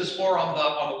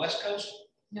on the West Coast?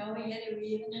 No, we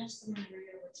even have some in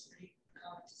Rio. It's pretty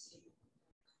common to see.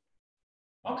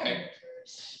 Okay.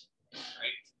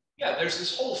 Great. Yeah, there's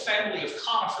this whole family of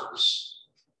conifers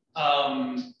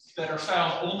that are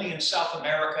found only in South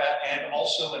America and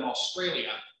also in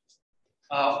Australia.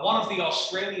 One of the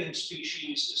Australian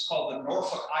species is called the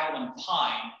Norfolk Island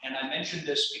pine, and I mention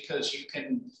this because you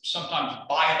can sometimes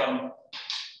buy them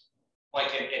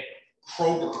like at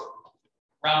Kroger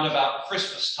round about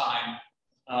Christmas time,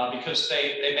 because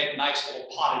they make nice little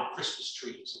potted Christmas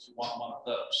trees if you want one of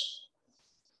those.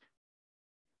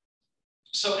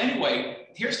 So anyway,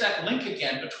 here's that link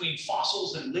again between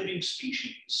fossils and living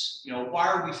species. You know, why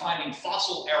are we finding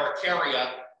fossil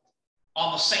Araucaria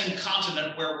on the same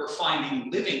continent where we're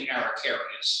finding living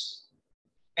Araucarias?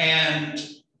 And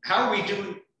how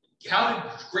did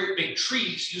great big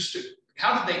trees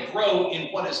how did they grow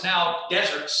in what is now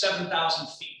desert 7,000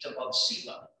 feet above sea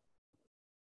level?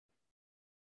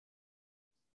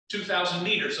 2,000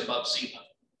 meters above sea level.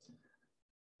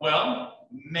 Well,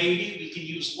 maybe we can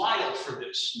use Lyell for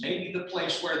this. Maybe the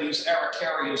place where these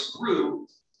Araucarias grew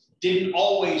didn't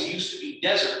always used to be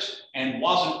desert and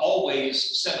wasn't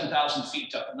always 7,000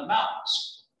 feet up in the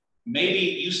mountains.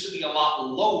 Maybe it used to be a lot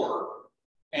lower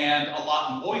and a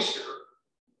lot moister.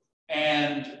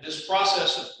 And this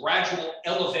process of gradual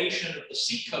elevation of the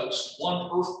seacoast, one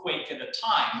earthquake at a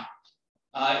time,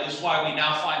 is why we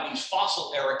now find these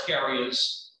fossil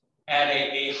Araucarias at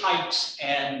a height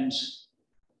and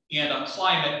in a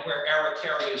climate where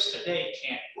Araucarias today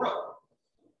can't grow.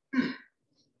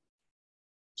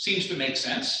 Seems to make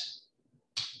sense.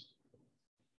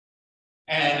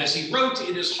 And as he wrote,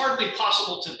 it is hardly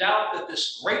possible to doubt that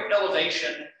this great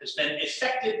elevation has been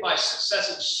effected by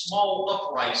successive small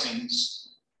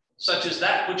uprisings, such as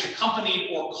that which accompanied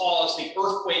or caused the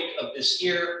earthquake of this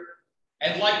year,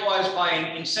 and likewise by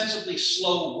an insensibly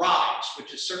slow rise,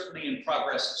 which is certainly in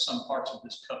progress in some parts of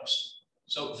this coast.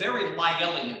 So very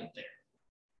Lyellian there.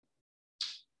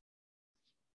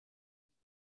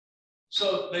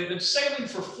 So they've been sailing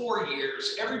for 4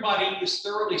 years. Everybody is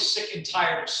thoroughly sick and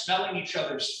tired of smelling each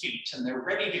other's feet, and they're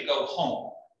ready to go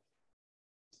home.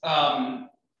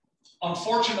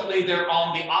 Unfortunately, they're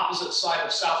on the opposite side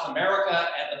of South America,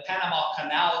 and the Panama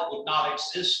Canal would not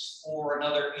exist for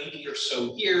another 80 or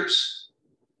so years.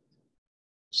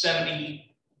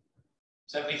 70,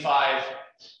 75.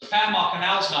 The Panama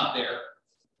Canal's not there.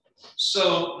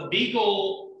 So the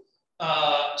Beagle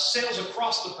sails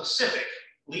across the Pacific,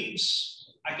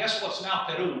 leaves, I guess what's now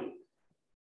Peru,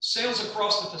 sails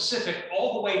across the Pacific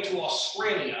all the way to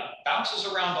Australia, bounces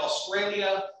around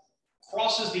Australia,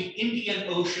 crosses the Indian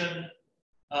Ocean,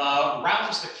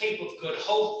 rounds the Cape of Good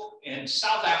Hope in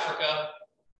South Africa,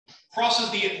 crosses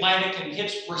the Atlantic and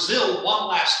hits Brazil one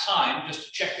last time just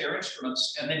to check their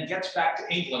instruments, and then gets back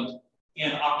to England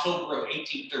in October of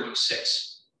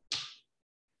 1836.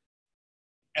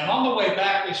 And on the way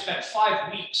back, they spent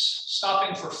 5 weeks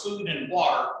stopping for food and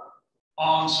water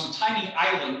on some tiny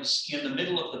islands in the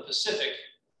middle of the Pacific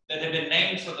that had been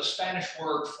named for the Spanish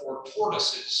word for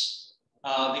tortoises,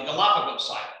 the Galapagos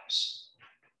Islands.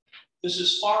 This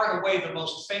is far and away the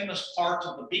most famous part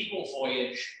of the Beagle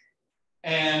voyage,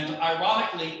 and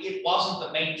ironically, it wasn't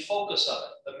the main focus of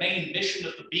it. The main mission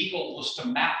of the Beagle was to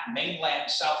map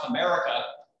mainland South America.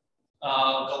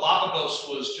 Galapagos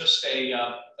was just a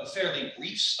fairly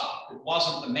brief stop. It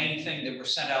wasn't the main thing they were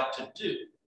sent out to do.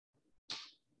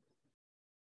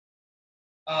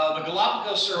 The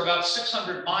Galapagos are about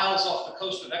 600 miles off the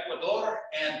coast of Ecuador,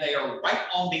 and they are right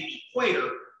on the equator,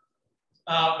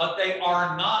 but they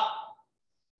are not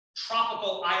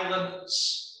tropical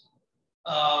islands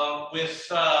with,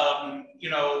 you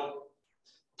know,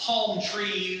 palm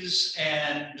trees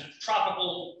and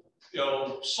tropical, you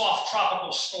know, soft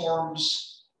tropical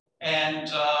storms and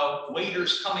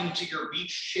waiters coming to your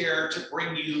beach chair to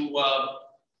bring you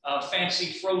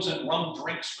fancy frozen rum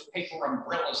drinks with paper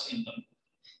umbrellas in them.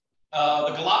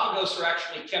 The Galapagos are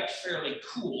actually kept fairly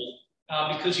cool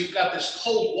because you've got this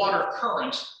cold water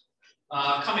current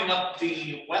coming up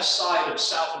the west side of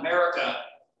South America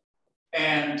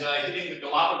and hitting the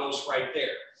Galapagos right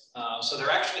there. So they're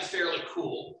actually fairly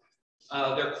cool.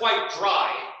 They're quite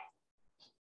dry.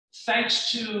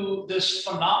 Thanks to this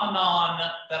phenomenon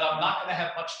that I'm not going to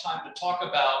have much time to talk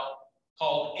about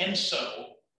called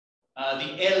ENSO,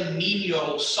 the El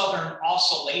Nino Southern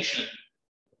Oscillation.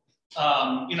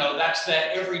 You know, that's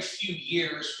that every few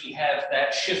years we have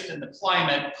that shift in the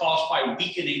climate caused by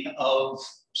weakening of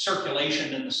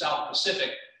circulation in the South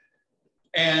Pacific.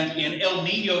 And in El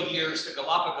Nino years, the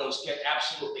Galapagos get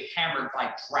absolutely hammered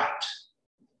by drought.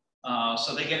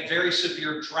 So they get very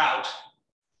severe drought.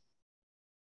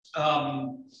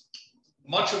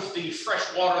 Much of the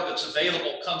fresh water that's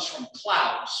available comes from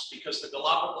clouds because the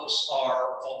Galapagos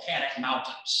are volcanic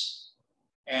mountains.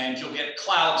 And you'll get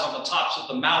clouds on the tops of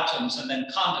the mountains, and then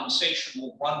condensation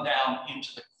will run down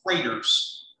into the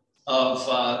craters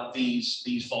of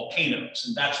these volcanoes.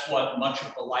 And that's what much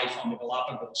of the life on the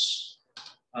Galapagos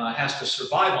has to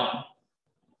survive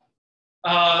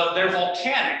on. They're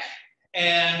volcanic,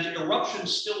 and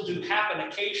eruptions still do happen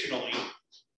occasionally.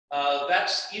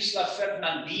 That's Isla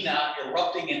Fernandina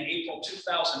erupting in April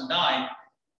 2009.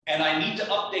 And I need to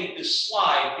update this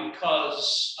slide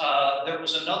because there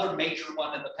was another major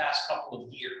one in the past couple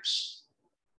of years.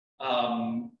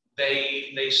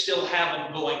 They still have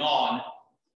them going on.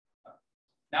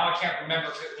 Now I can't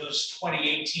remember if it was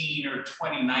 2018 or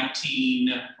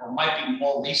 2019, or might be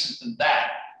more recent than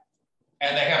that.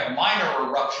 And they have minor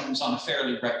eruptions on a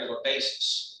fairly regular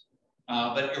basis.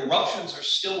 But eruptions are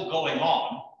still going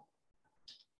on.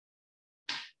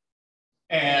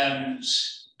 And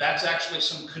that's actually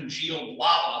some congealed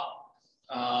lava.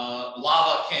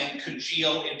 Lava can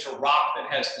congeal into rock that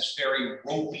has this very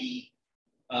ropey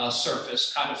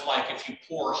surface, kind of like if you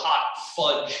pour hot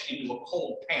fudge into a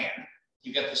cold pan,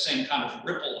 you get the same kind of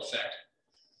ripple effect.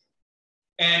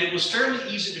 And it was fairly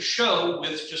easy to show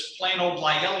with just plain old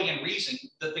Lyellian reasoning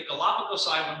that the Galapagos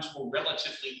Islands were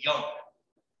relatively young.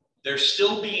 They're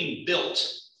still being built.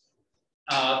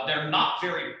 They're not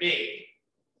very big.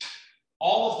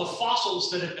 All of the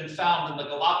fossils that have been found in the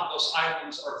Galapagos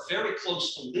Islands are very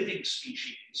close to living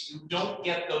species. You don't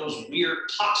get those weird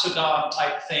toxodon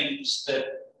type things that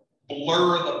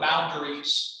blur the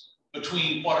boundaries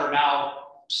between what are now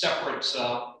separate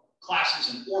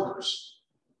classes and orders.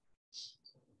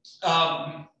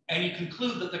 And you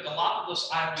conclude that the Galapagos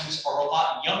Islands are a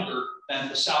lot younger than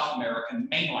the South American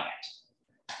mainland.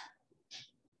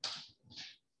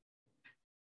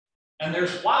 And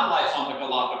there's wildlife on the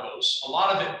Galapagos, a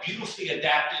lot of it beautifully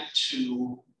adapted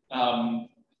to a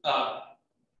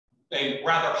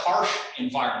rather harsh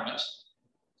environment.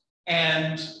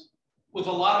 And with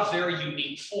a lot of very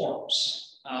unique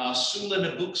forms.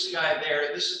 Sulinabuxii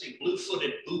there, this is the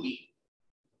blue-footed booby.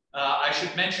 I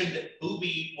should mention that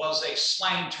booby was a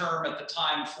slang term at the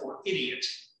time for idiot.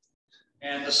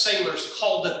 And the sailors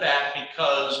called it that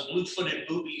because blue-footed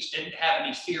boobies didn't have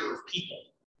any fear of people.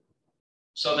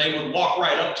 So they would walk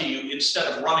right up to you instead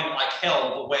of running like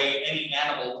hell the way any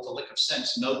animal with a lick of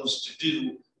sense knows to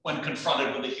do when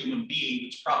confronted with a human being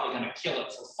that's probably going to kill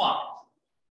it for fun.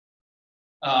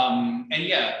 And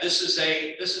yeah, this is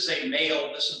a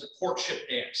male. This is the courtship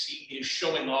dance. He is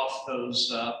showing off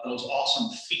those awesome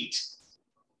feet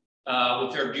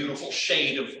with their beautiful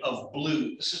shade of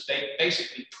blue. This is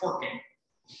basically twerking.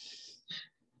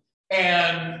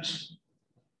 And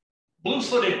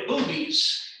blue-footed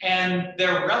boobies and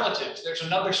their relatives. There's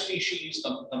another species,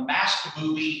 the masked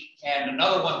booby, and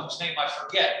another one whose name I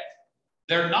forget.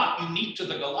 They're not unique to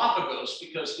the Galapagos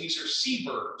because these are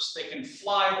seabirds. They can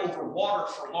fly over water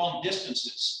for long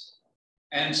distances.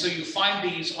 And so you find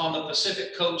these on the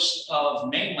Pacific coast of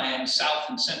mainland South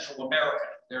and Central America.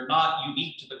 They're not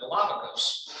unique to the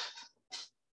Galapagos.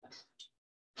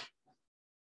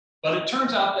 But it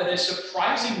turns out that a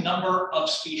surprising number of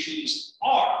species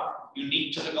are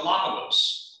unique to the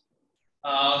Galapagos.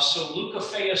 So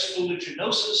Leucophaeus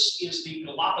fuliginosus is the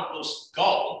Galapagos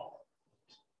gull.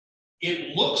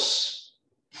 It looks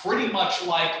pretty much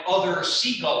like other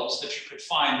seagulls that you could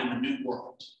find in the New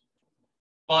World.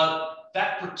 But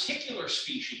that particular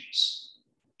species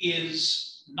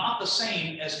is not the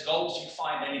same as gulls you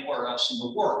find anywhere else in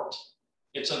the world.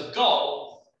 It's a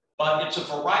gull, but it's a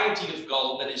variety of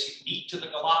gull that is unique to the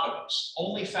Galapagos,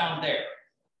 only found there.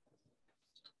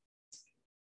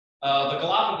 The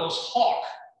Galapagos hawk,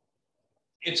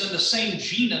 it's in the same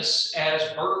genus as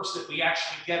birds that we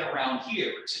actually get around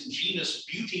here. It's in genus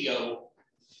Buteo,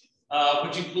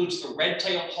 which includes the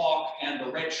red-tailed hawk and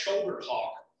the red-shouldered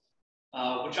hawk,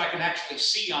 which I can actually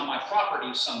see on my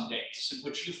property some days, and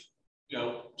which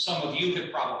some of you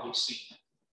have probably seen.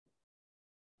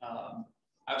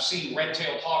 I've seen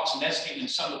red-tailed hawks nesting in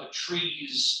some of the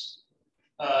trees,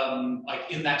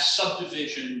 like in that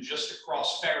subdivision just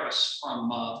across Ferris from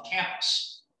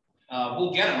campus.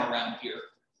 We'll get them around here.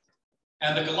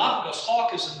 And the Galapagos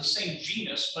hawk is in the same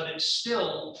genus, but it's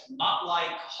still not like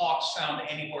hawks found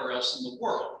anywhere else in the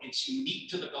world. It's unique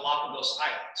to the Galapagos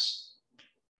Islands.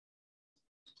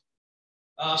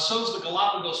 So is the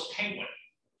Galapagos penguin.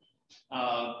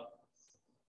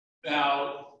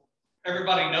 Now,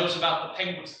 everybody knows about the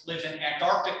penguins that live in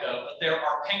Antarctica, but there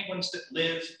are penguins that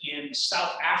live in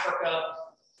South Africa.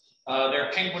 There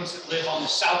are penguins that live on the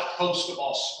south coast of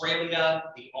Australia.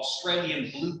 The Australian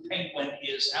blue penguin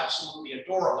is absolutely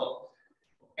adorable.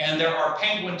 And there are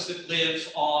penguins that live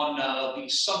on the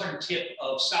southern tip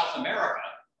of South America.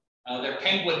 They're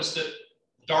penguins that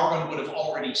Darwin would have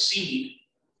already seen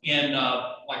in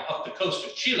like up the coast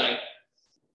of Chile.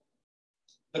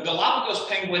 The Galapagos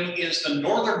penguin is the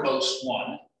northernmost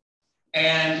one,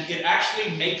 and it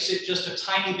actually makes it just a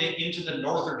tiny bit into the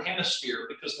northern hemisphere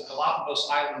because the Galapagos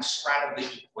Islands straddle the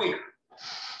equator.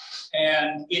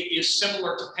 And it is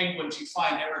similar to penguins you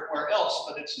find everywhere else,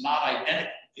 but it's not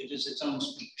identical. It is its own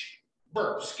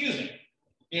species.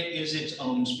 It is its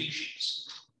own species.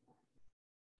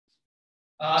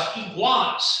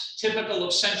 Iguanas, typical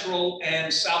of Central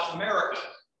and South America.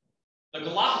 The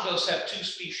Galapagos have two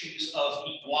species of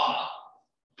iguana,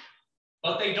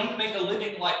 but they don't make a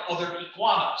living like other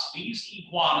iguanas. These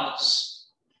iguanas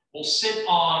will sit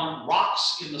on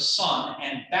rocks in the sun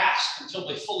and bask until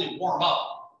they fully warm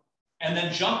up, and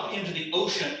then jump into the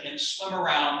ocean and swim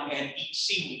around and eat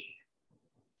seaweed,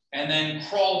 and then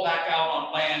crawl back out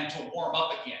on land to warm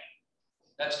up again.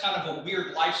 That's kind of a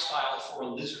weird lifestyle for a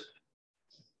lizard.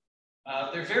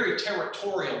 They're very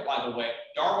territorial, by the way.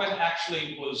 Darwin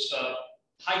actually was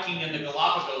hiking in the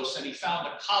Galapagos, and he found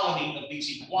a colony of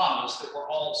these iguanas that were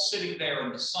all sitting there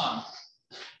in the sun.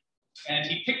 And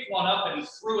he picked one up and he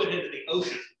threw it into the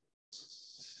ocean.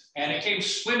 And it came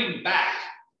swimming back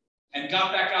and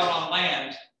got back out on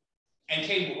land and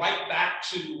came right back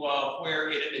to where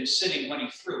it had been sitting when he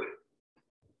threw it.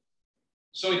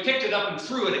 So he picked it up and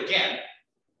threw it again.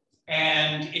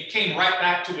 And it came right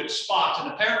back to its spot.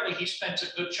 And apparently he spent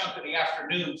a good chunk of the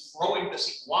afternoon throwing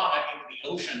this iguana into the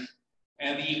ocean.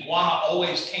 And the iguana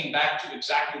always came back to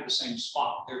exactly the same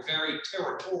spot. They're very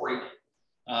territorial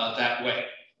that way.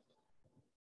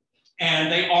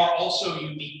 And they are also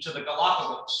unique to the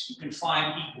Galapagos. You can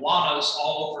find iguanas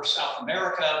all over South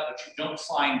America, but you don't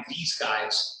find these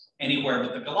guys anywhere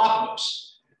but the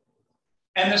Galapagos.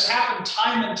 And this happened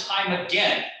time and time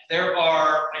again. There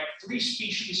are like 3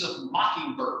 species of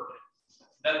mockingbird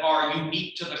that are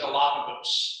unique to the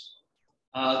Galapagos.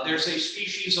 There's a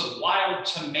species of wild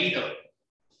tomato,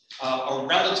 a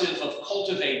relative of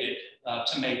cultivated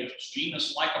tomatoes,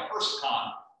 genus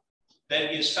Lycopersicon,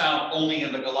 that is found only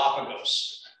in the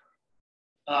Galapagos.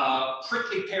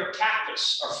 Prickly pear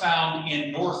cactus are found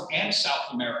in North and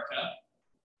South America.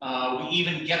 We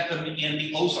even get them in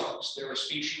the Ozarks. There are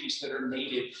species that are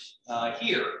native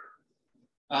here.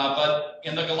 But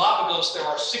in the Galapagos, there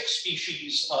are 6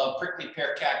 species of prickly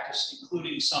pear cactus,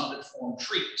 including some that form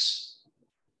trees.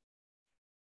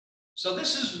 So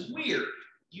this is weird.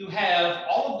 You have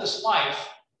all of this life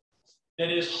that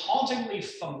is hauntingly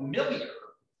familiar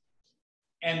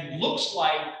and looks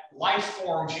like life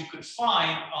forms you could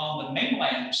find on the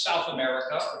mainland of South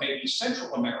America or maybe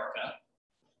Central America.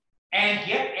 And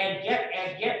yet,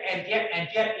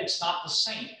 it's not the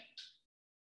same.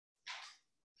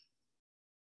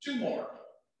 2 more.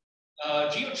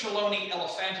 Geochelone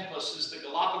elephantopus is the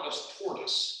Galapagos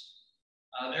tortoise.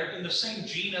 They're in the same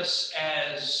genus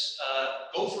as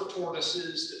gopher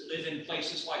tortoises that live in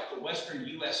places like the western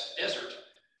US desert,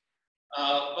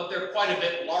 but they're quite a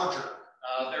bit larger.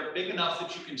 They're big enough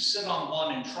that you can sit on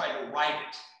one and try to ride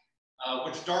it,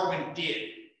 which Darwin did.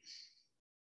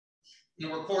 He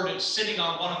recorded sitting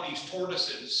on one of these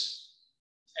tortoises,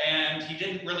 and he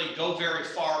didn't really go very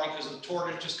far because the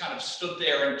tortoise just kind of stood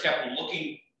there and kept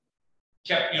looking,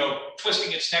 kept,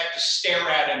 twisting its neck to stare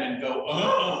at him and go,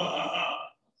 "Ugh."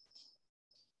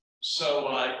 So,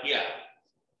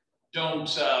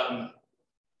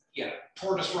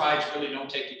 tortoise rides really don't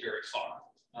take you very far.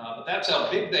 But that's how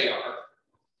big they are.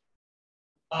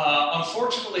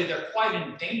 Unfortunately, they're quite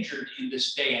endangered in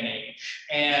this day and age.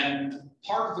 And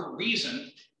part of the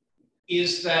reason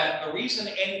is that the reason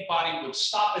anybody would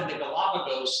stop in the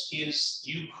Galapagos is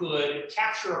you could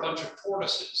capture a bunch of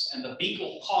tortoises, and the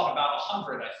Beagle caught about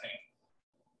 100, I think.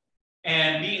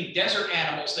 And being desert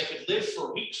animals, they could live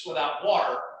for weeks without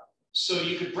water. So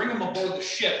you could bring them aboard the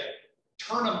ship,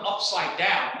 turn them upside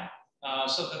down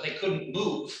so that they couldn't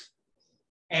move.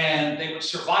 And they would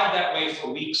survive that way for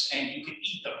weeks, and you could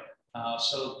eat them.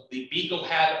 So the Beagle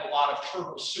had a lot of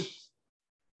turtle soup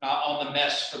on the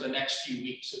mess for the next few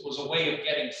weeks. It was a way of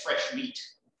getting fresh meat.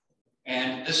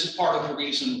 And this is part of the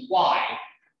reason why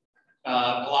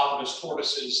Galapagos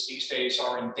tortoises these days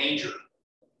are endangered.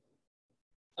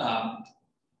 Of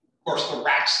course, the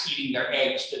rats eating their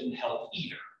eggs didn't help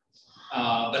either.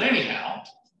 But anyhow,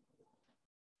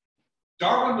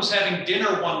 Darwin was having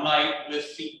dinner one night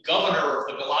with the governor of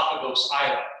the Galapagos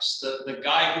Islands, the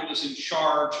guy who was in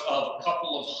charge of a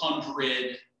couple of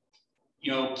hundred,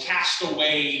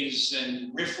 castaways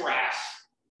and riffraff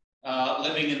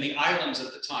living in the islands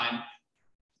at the time.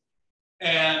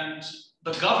 And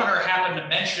the governor happened to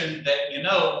mention that,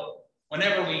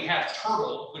 whenever we have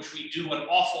turtle, which we do an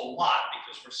awful lot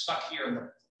because we're stuck here in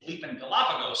the bleeping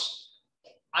Galapagos,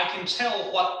 I can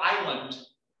tell what island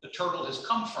the turtle has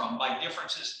come from by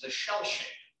differences in the shell shape.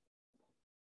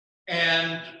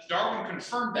 And Darwin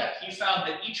confirmed that. He found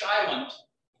that each island,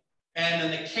 and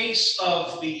in the case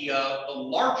of the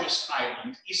largest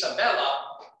island,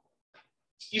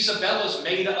 Isabella's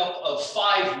made up of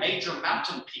 5 major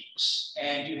mountain peaks,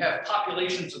 and you have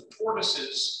populations of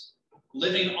tortoises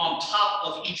living on top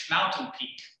of each mountain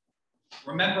peak.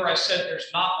 Remember, I said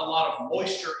there's not a lot of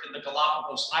moisture in the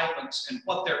Galapagos Islands, and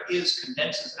what there is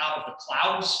condenses out of the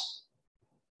clouds,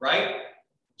 right?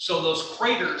 So those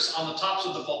craters on the tops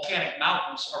of the volcanic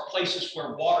mountains are places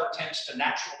where water tends to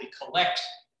naturally collect.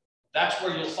 That's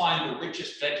where you'll find the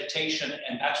richest vegetation,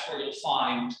 and that's where you'll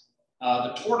find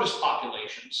the tortoise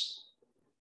populations.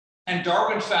 And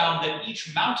Darwin found that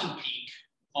each mountain peak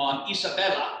on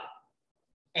Isabella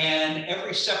and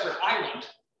every separate island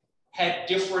had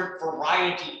different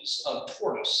varieties of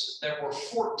tortoise. There were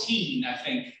 14, I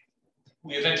think,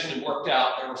 we eventually worked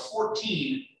out, there were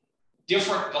 14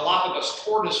 different Galapagos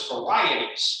tortoise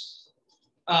varieties,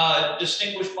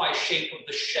 distinguished by shape of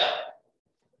the shell.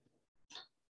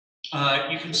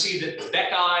 You can see that the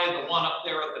Beckeye, the one up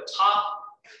there at the top,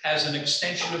 has an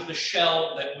extension of the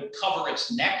shell that would cover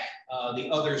its neck. The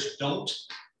others don't.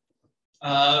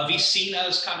 Vicina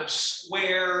is kind of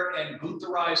square and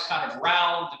Gutheri is kind of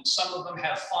round, and some of them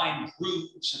have fine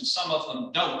grooves and some of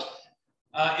them don't.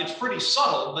 It's pretty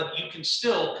subtle, but you can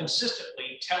still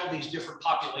consistently tell these different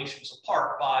populations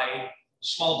apart by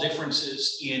small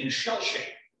differences in shell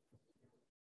shape.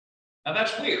 Now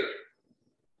that's weird.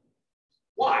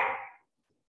 Why?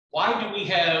 Why do we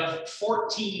have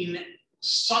 14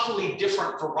 subtly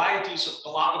different varieties of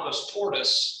Galapagos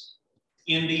tortoise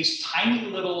in these tiny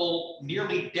little,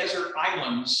 nearly desert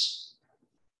islands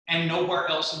and nowhere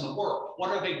else in the world? What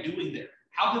are they doing there?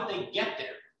 How did they get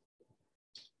there?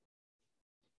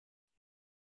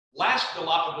 Last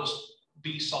Galapagos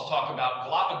beast I'll talk about,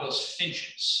 Galapagos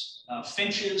finches.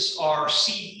 Finches are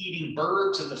seed-eating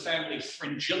birds in the family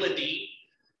Fringillidae.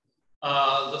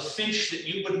 The finch that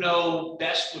you would know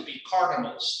best would be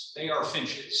cardinals. They are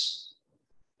finches.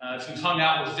 If you've hung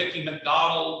out with Vicki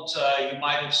McDonald, you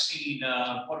might have seen,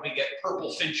 what do we get,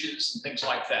 purple finches and things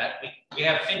like that. We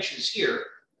have finches here.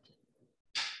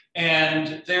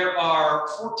 And there are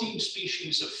 14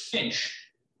 species of finch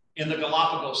in the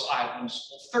Galapagos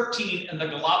Islands, 13 in the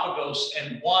Galapagos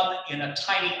and 1 in a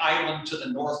tiny island to the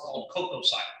north called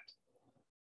Cocos Island.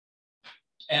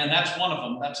 And that's one of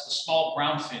them. That's the small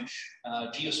ground finch,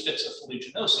 Geospitza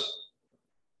fuliginosa.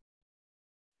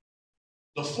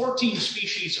 The 14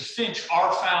 species of finch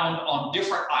are found on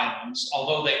different islands,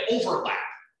 although they overlap.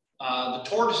 The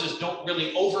tortoises don't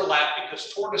really overlap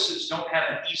because tortoises don't have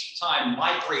an easy time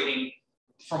migrating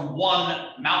from one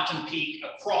mountain peak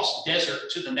across desert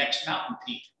to the next mountain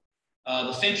peak.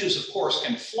 The finches, of course,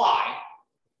 can fly,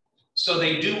 so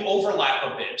they do overlap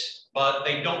a bit, but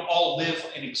they don't all live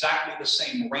in exactly the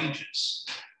same ranges.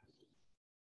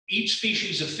 Each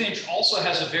species of finch also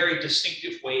has a very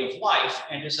distinctive way of life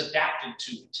and is adapted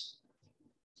to it.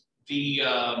 The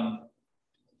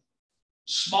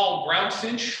small ground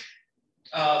finch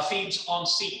feeds on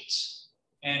seeds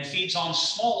and feeds on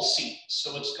small seeds,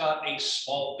 so it's got a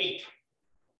small beak.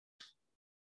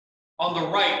 On the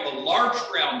right, the large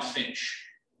ground finch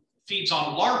feeds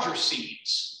on larger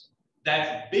seeds.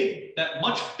 That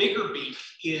much bigger beak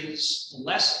is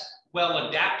less well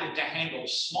adapted to handle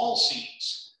small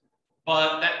seeds,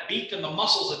 but that beak and the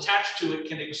muscles attached to it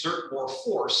can exert more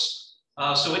force,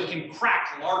 so it can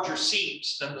crack larger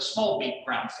seeds than the small beak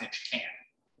ground finch can.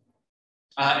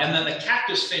 And then the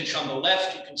cactus finch on the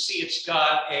left, you can see it's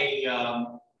got a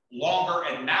longer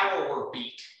and narrower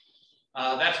beak.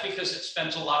 That's because it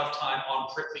spends a lot of time on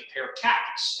prickly pear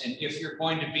cactus. And if you're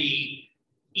going to be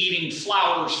eating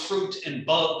flowers, fruit, and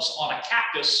bugs on a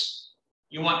cactus,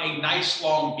 you want a nice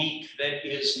long beak that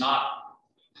is not,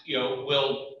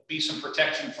 will be some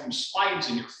protection from spines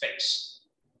in your face.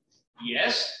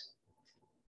 Yes?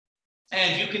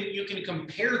 And you can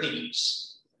compare these.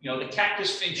 The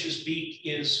cactus finch's beak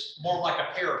is more like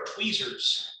a pair of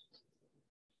tweezers.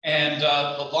 And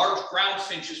the large ground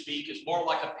finch's beak is more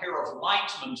like a pair of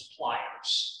linesman's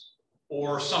pliers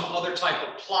or some other type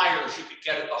of pliers you could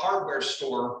get at the hardware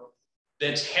store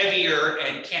that's heavier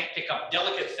and can't pick up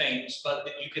delicate things, but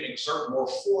that you can exert more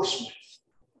force with.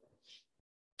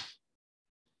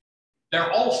 They're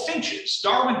all finches.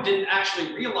 Darwin didn't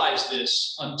actually realize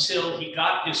this until he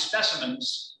got his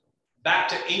specimens back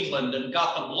to England and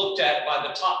got them looked at by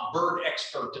the top bird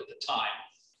expert at the time,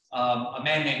 a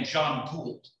man named John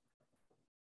Gould.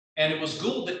 And it was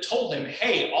Gould that told him,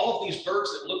 hey, all of these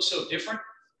birds that look so different,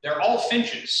 they're all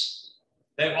finches.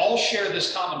 They all share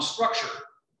this common structure.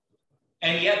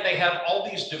 And yet they have all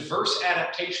these diverse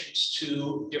adaptations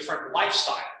to different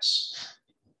lifestyles.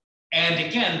 And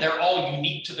again, they're all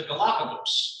unique to the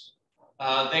Galapagos.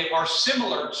 They are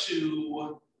similar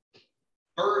to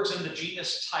birds in the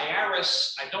genus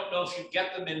Tyaris. I don't know if you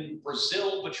get them in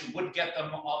Brazil, but you would get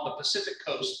them on the Pacific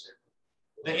coast.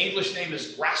 The English name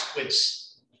is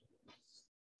grasquets.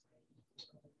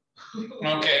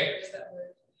 Okay.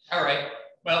 All right.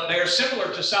 Well, they're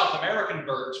similar to South American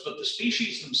birds, but the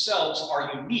species themselves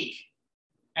are unique.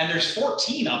 And there's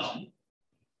 14 of them.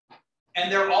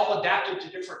 And they're all adapted to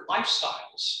different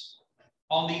lifestyles.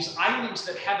 On these islands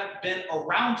that haven't been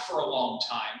around for a long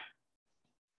time,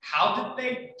 how did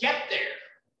they get there?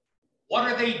 What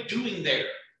are they doing there?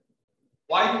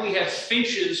 Why do we have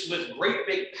finches with great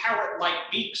big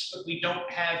parrot-like beaks, but we don't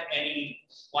have any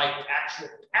like actual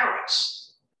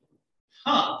parrots?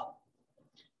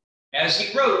 As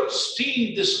he wrote,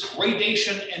 seeing this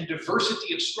gradation and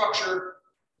diversity of structure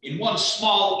in one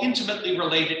small, intimately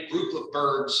related group of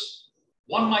birds,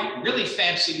 one might really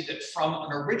fancy that from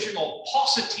an original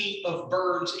paucity of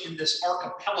birds in this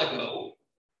archipelago,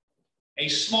 a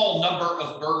small number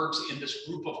of birds in this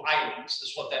group of islands,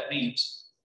 is what that means,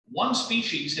 one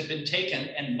species had been taken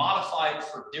and modified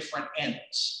for different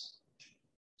ends.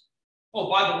 Oh,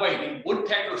 by the way, the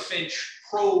woodpecker finch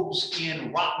probes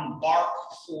in rotten bark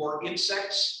for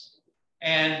insects,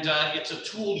 and it's a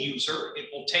tool user. It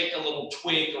will take a little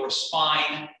twig or a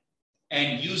spine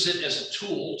and use it as a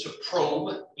tool to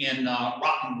probe in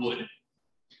rotten wood.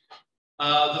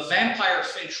 The vampire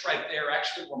finch right there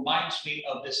actually reminds me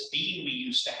of this bean we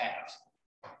used to have.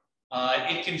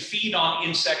 It can feed on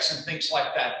insects and things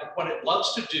like that, but what it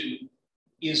loves to do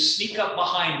is sneak up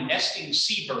behind nesting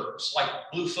seabirds like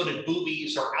blue-footed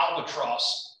boobies or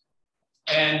albatross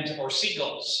or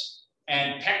seagulls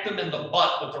and peck them in the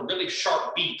butt with a really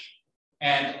sharp beak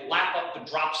and lap up the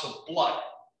drops of blood.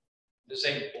 It is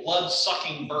a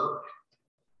blood-sucking bird.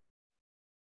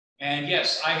 And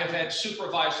yes, I have had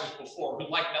supervisors before who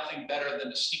like nothing better than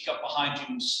to sneak up behind you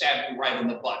and stab you right in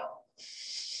the butt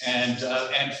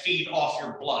and feed off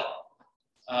your blood.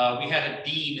 We had a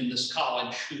dean in this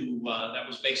college who that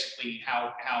was basically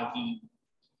how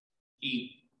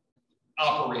he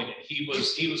operated. He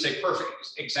was a perfect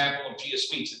example of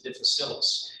Geospetes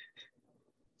difficilis.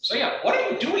 So yeah, what are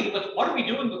we doing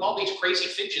with all these crazy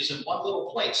finches in one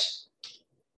little place?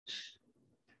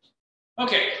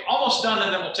 Okay, almost done,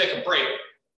 and then we'll take a break.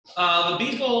 The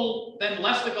Beagle then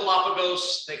left the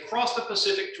Galapagos. They crossed the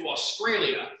Pacific to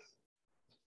Australia.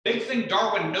 Big thing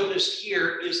Darwin noticed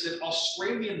here is that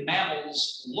Australian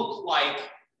mammals look like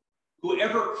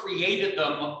whoever created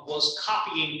them was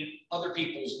copying other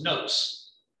people's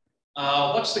notes.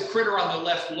 What's the critter on the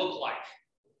left look like?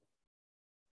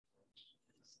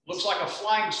 Looks like a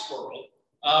flying squirrel.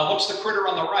 What's the critter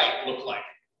on the right look like?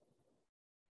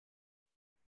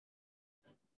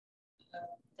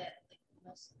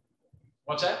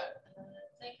 What's that?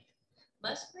 I think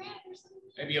muskrat or something?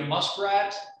 Maybe a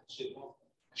muskrat,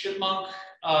 chipmunk.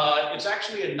 It's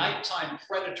actually a nighttime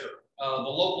predator. The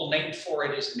local name for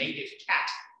it is native cat.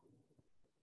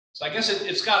 So I guess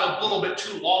it's got a little bit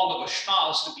too long of a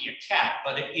schnoz to be a cat,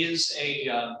 but it is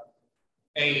a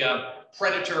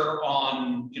predator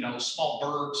on, you know, small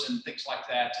birds and things like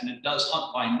that, and it does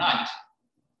hunt by night.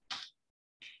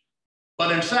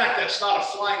 But in fact, that's not a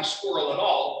flying squirrel at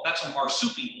all. That's a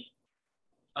marsupial.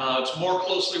 It's more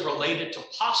closely related to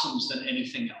possums than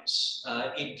anything else.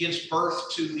 It gives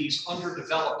birth to these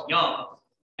underdeveloped young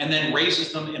and then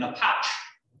raises them in a pouch,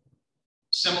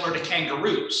 similar to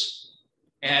kangaroos.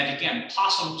 And again,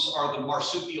 possums are the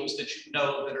marsupials that you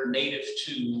know that are native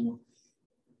to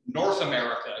North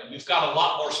America. You've got a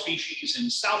lot more species in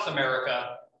South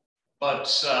America,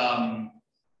 but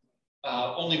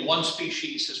only one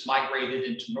species has migrated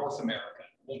into North America.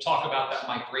 We'll talk about that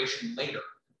migration later.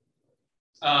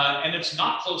 And it's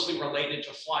not closely related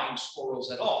to flying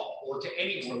squirrels at all, or to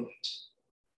any rodent.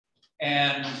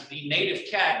 And the native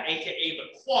cat, aka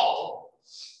the quoll,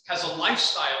 has a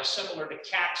lifestyle similar to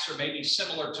cats or maybe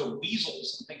similar to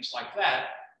weasels and things like that,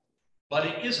 but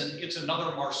it isn't. It's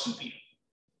another marsupial.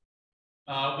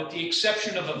 With the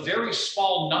exception of a very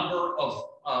small number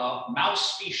of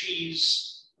mouse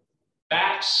species,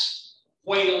 bats,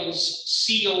 whales,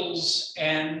 seals,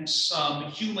 and some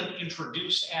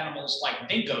human-introduced animals like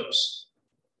dingoes,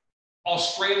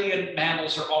 Australian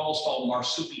mammals are almost all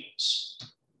marsupials.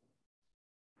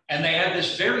 And they have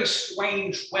this very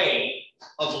strange way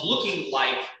of looking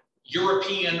like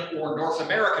European or North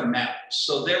American mammals.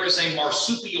 So there is a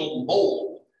marsupial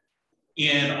mole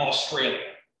in Australia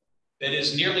that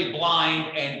is nearly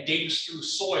blind and digs through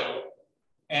soil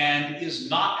and is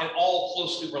not at all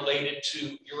closely related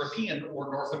to European or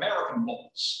North American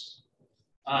moles.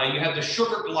 You have the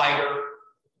sugar glider,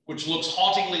 which looks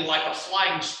hauntingly like a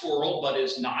flying squirrel, but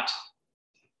is not.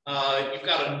 You've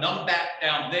got a numbat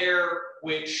down there,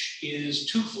 which is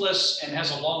toothless and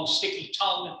has a long sticky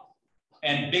tongue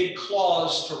and big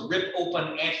claws to rip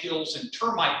open anthills and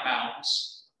termite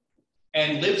mounds,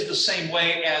 and lives the same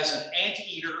way as an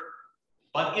anteater,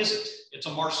 but isn't. It's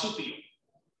a marsupial.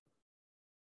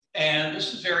 And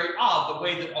this is very odd, the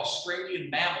way that Australian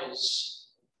mammals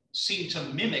seem to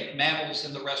mimic mammals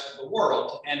in the rest of the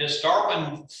world. And as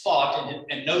Darwin thought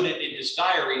and noted in his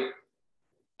diary,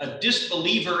 a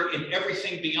disbeliever in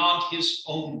everything beyond his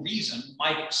own reason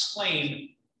might exclaim,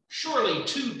 surely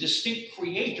two distinct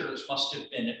creators must have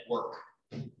been at work.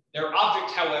 Their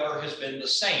object, however, has been the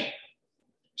same.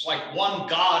 It's like one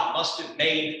God must have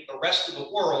made the rest of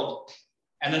the world,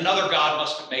 and another God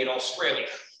must have made Australia.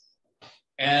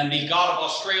 And the God of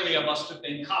Australia must have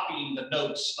been copying the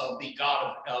notes of the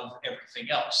God of everything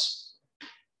else.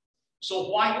 So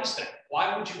why is that?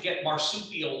 Why would you get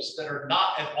marsupials that are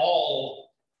not at all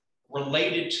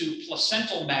related to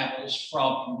placental mammals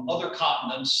from other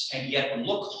continents and yet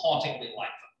look hauntingly like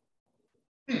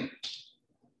them?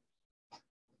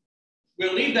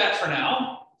 We'll leave that for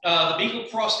now. The Beagle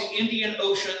crossed the Indian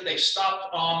Ocean. They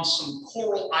stopped on some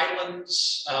coral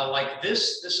islands like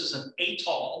this. This is an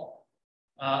atoll.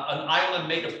 An island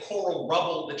made of coral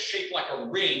rubble that's shaped like a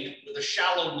ring with a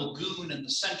shallow lagoon in the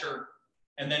center,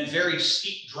 and then very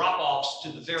steep drop-offs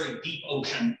to the very deep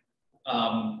ocean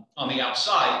on the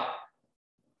outside.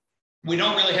 We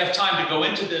don't really have time to go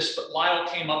into this, but Lyell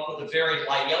came up with a very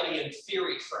Lyellian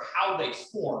theory for how they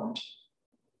formed.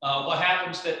 What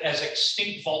happens that as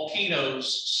extinct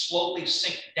volcanoes slowly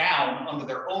sink down under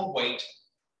their own weight,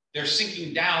 their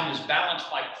sinking down is balanced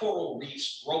by coral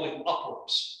reefs growing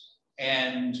upwards.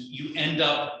 And you end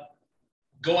up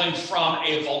going from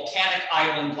a volcanic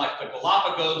island like the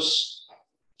Galapagos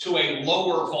to a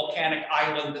lower volcanic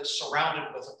island that's surrounded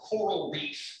with a coral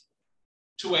reef,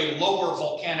 to a lower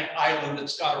volcanic island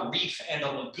that's got a reef and a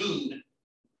lagoon,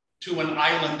 to an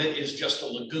island that is just a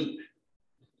lagoon.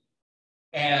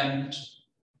 And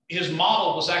his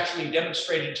model was actually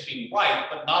demonstrated to be right,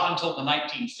 but not until the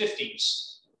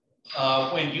 1950s,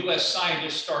 when US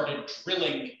scientists started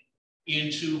drilling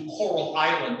into coral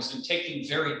islands and taking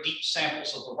very deep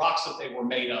samples of the rocks that they were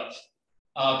made of,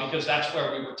 because that's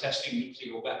where we were testing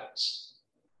nuclear weapons.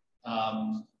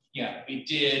 Yeah, we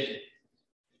did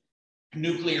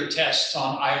nuclear tests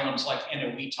on islands like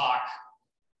Eniwetok,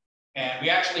 and we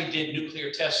actually did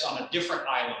nuclear tests on a different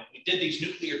island. We did these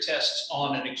nuclear tests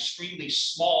on an extremely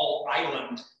small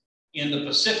island in the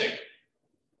Pacific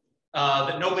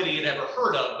that nobody had ever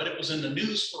heard of, but it was in the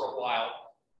news for a while.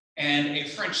 And a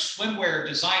French swimwear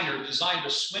designer designed a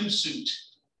swimsuit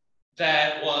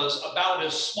that was about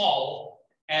as small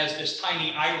as this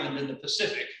tiny island in the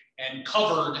Pacific and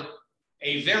covered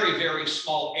a very, very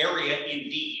small area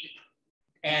indeed,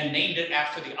 and named it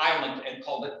after the island and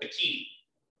called it Bikini.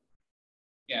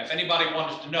 Yeah, if anybody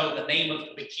wanted to know, the name of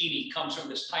the Bikini comes from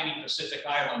this tiny Pacific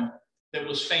island that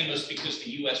was famous because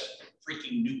the US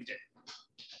freaking nuked it.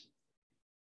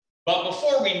 But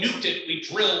before we nuked it, we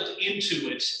drilled into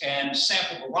it and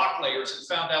sampled the rock layers and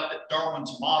found out that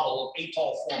Darwin's model of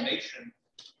atoll formation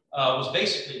was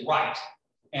basically right.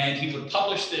 And he would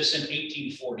publish this in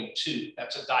 1842.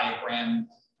 That's a diagram.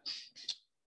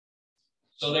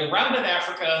 So they rounded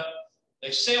Africa,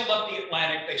 they sailed up the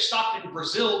Atlantic, they stopped in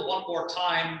Brazil one more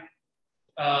time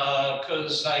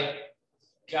because I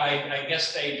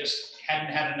guess they just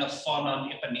hadn't had enough fun on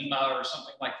Ipanema or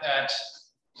something like that.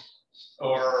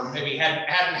 Or maybe hadn't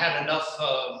had enough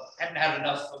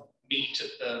meat at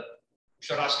the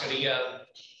churrascaria,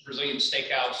 Brazilian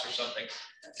steakhouse or something.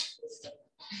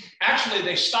 Actually,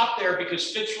 they stopped there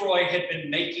because Fitzroy had been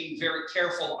making very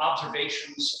careful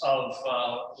observations of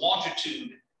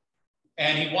longitude,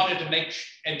 and he wanted to make,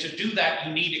 and to do that,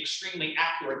 you need extremely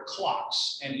accurate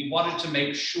clocks, and he wanted to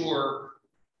make sure,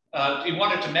 he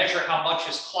wanted to measure how much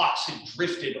his clocks had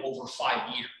drifted over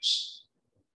 5 years.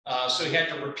 So he had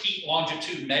to repeat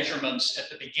longitude measurements at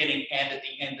the beginning and at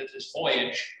the end of his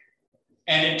voyage.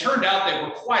 And it turned out they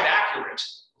were quite accurate.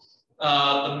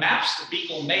 The maps that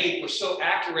Beagle made were so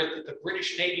accurate that the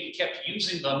British Navy kept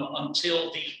using them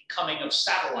until the coming of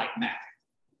satellite mapping.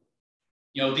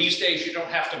 You know, these days you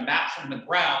don't have to map from the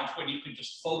ground when you can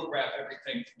just photograph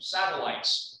everything from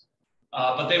satellites.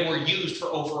 But they were used for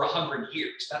over 100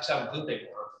 years. That's how good they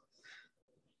were.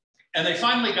 And they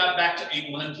finally got back to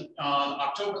England on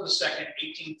October the 2nd,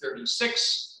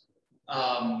 1836.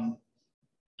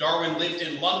 Darwin lived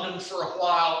in London for a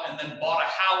while and then bought a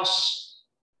house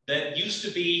that used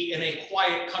to be in a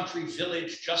quiet country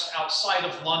village just outside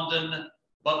of London,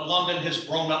 but London has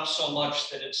grown up so much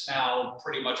that it's now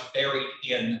pretty much buried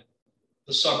in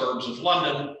the suburbs of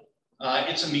London.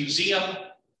 It's a museum,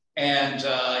 and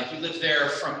he lived there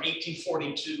from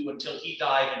 1842 until he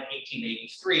died in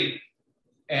 1883.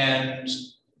 And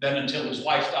then until his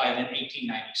wife died in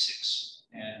 1896.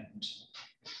 And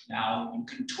now you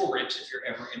can tour it if you're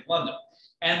ever in London.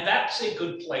 And that's a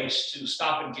good place to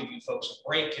stop and give you folks a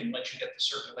break and let you get the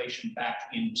circulation back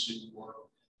into your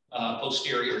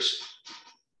posteriors.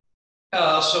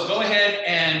 So go ahead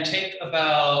and take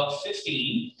about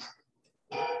 15.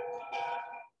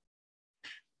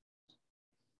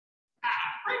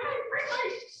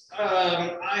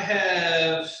 I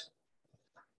have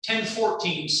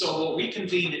 10:14, so we'll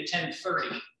reconvene at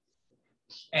 10:30.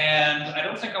 And I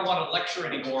don't think I want to lecture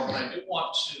anymore, but I do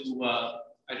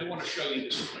want to show you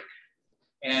this quick,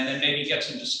 and then maybe get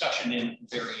some discussion in at the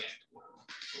very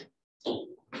end.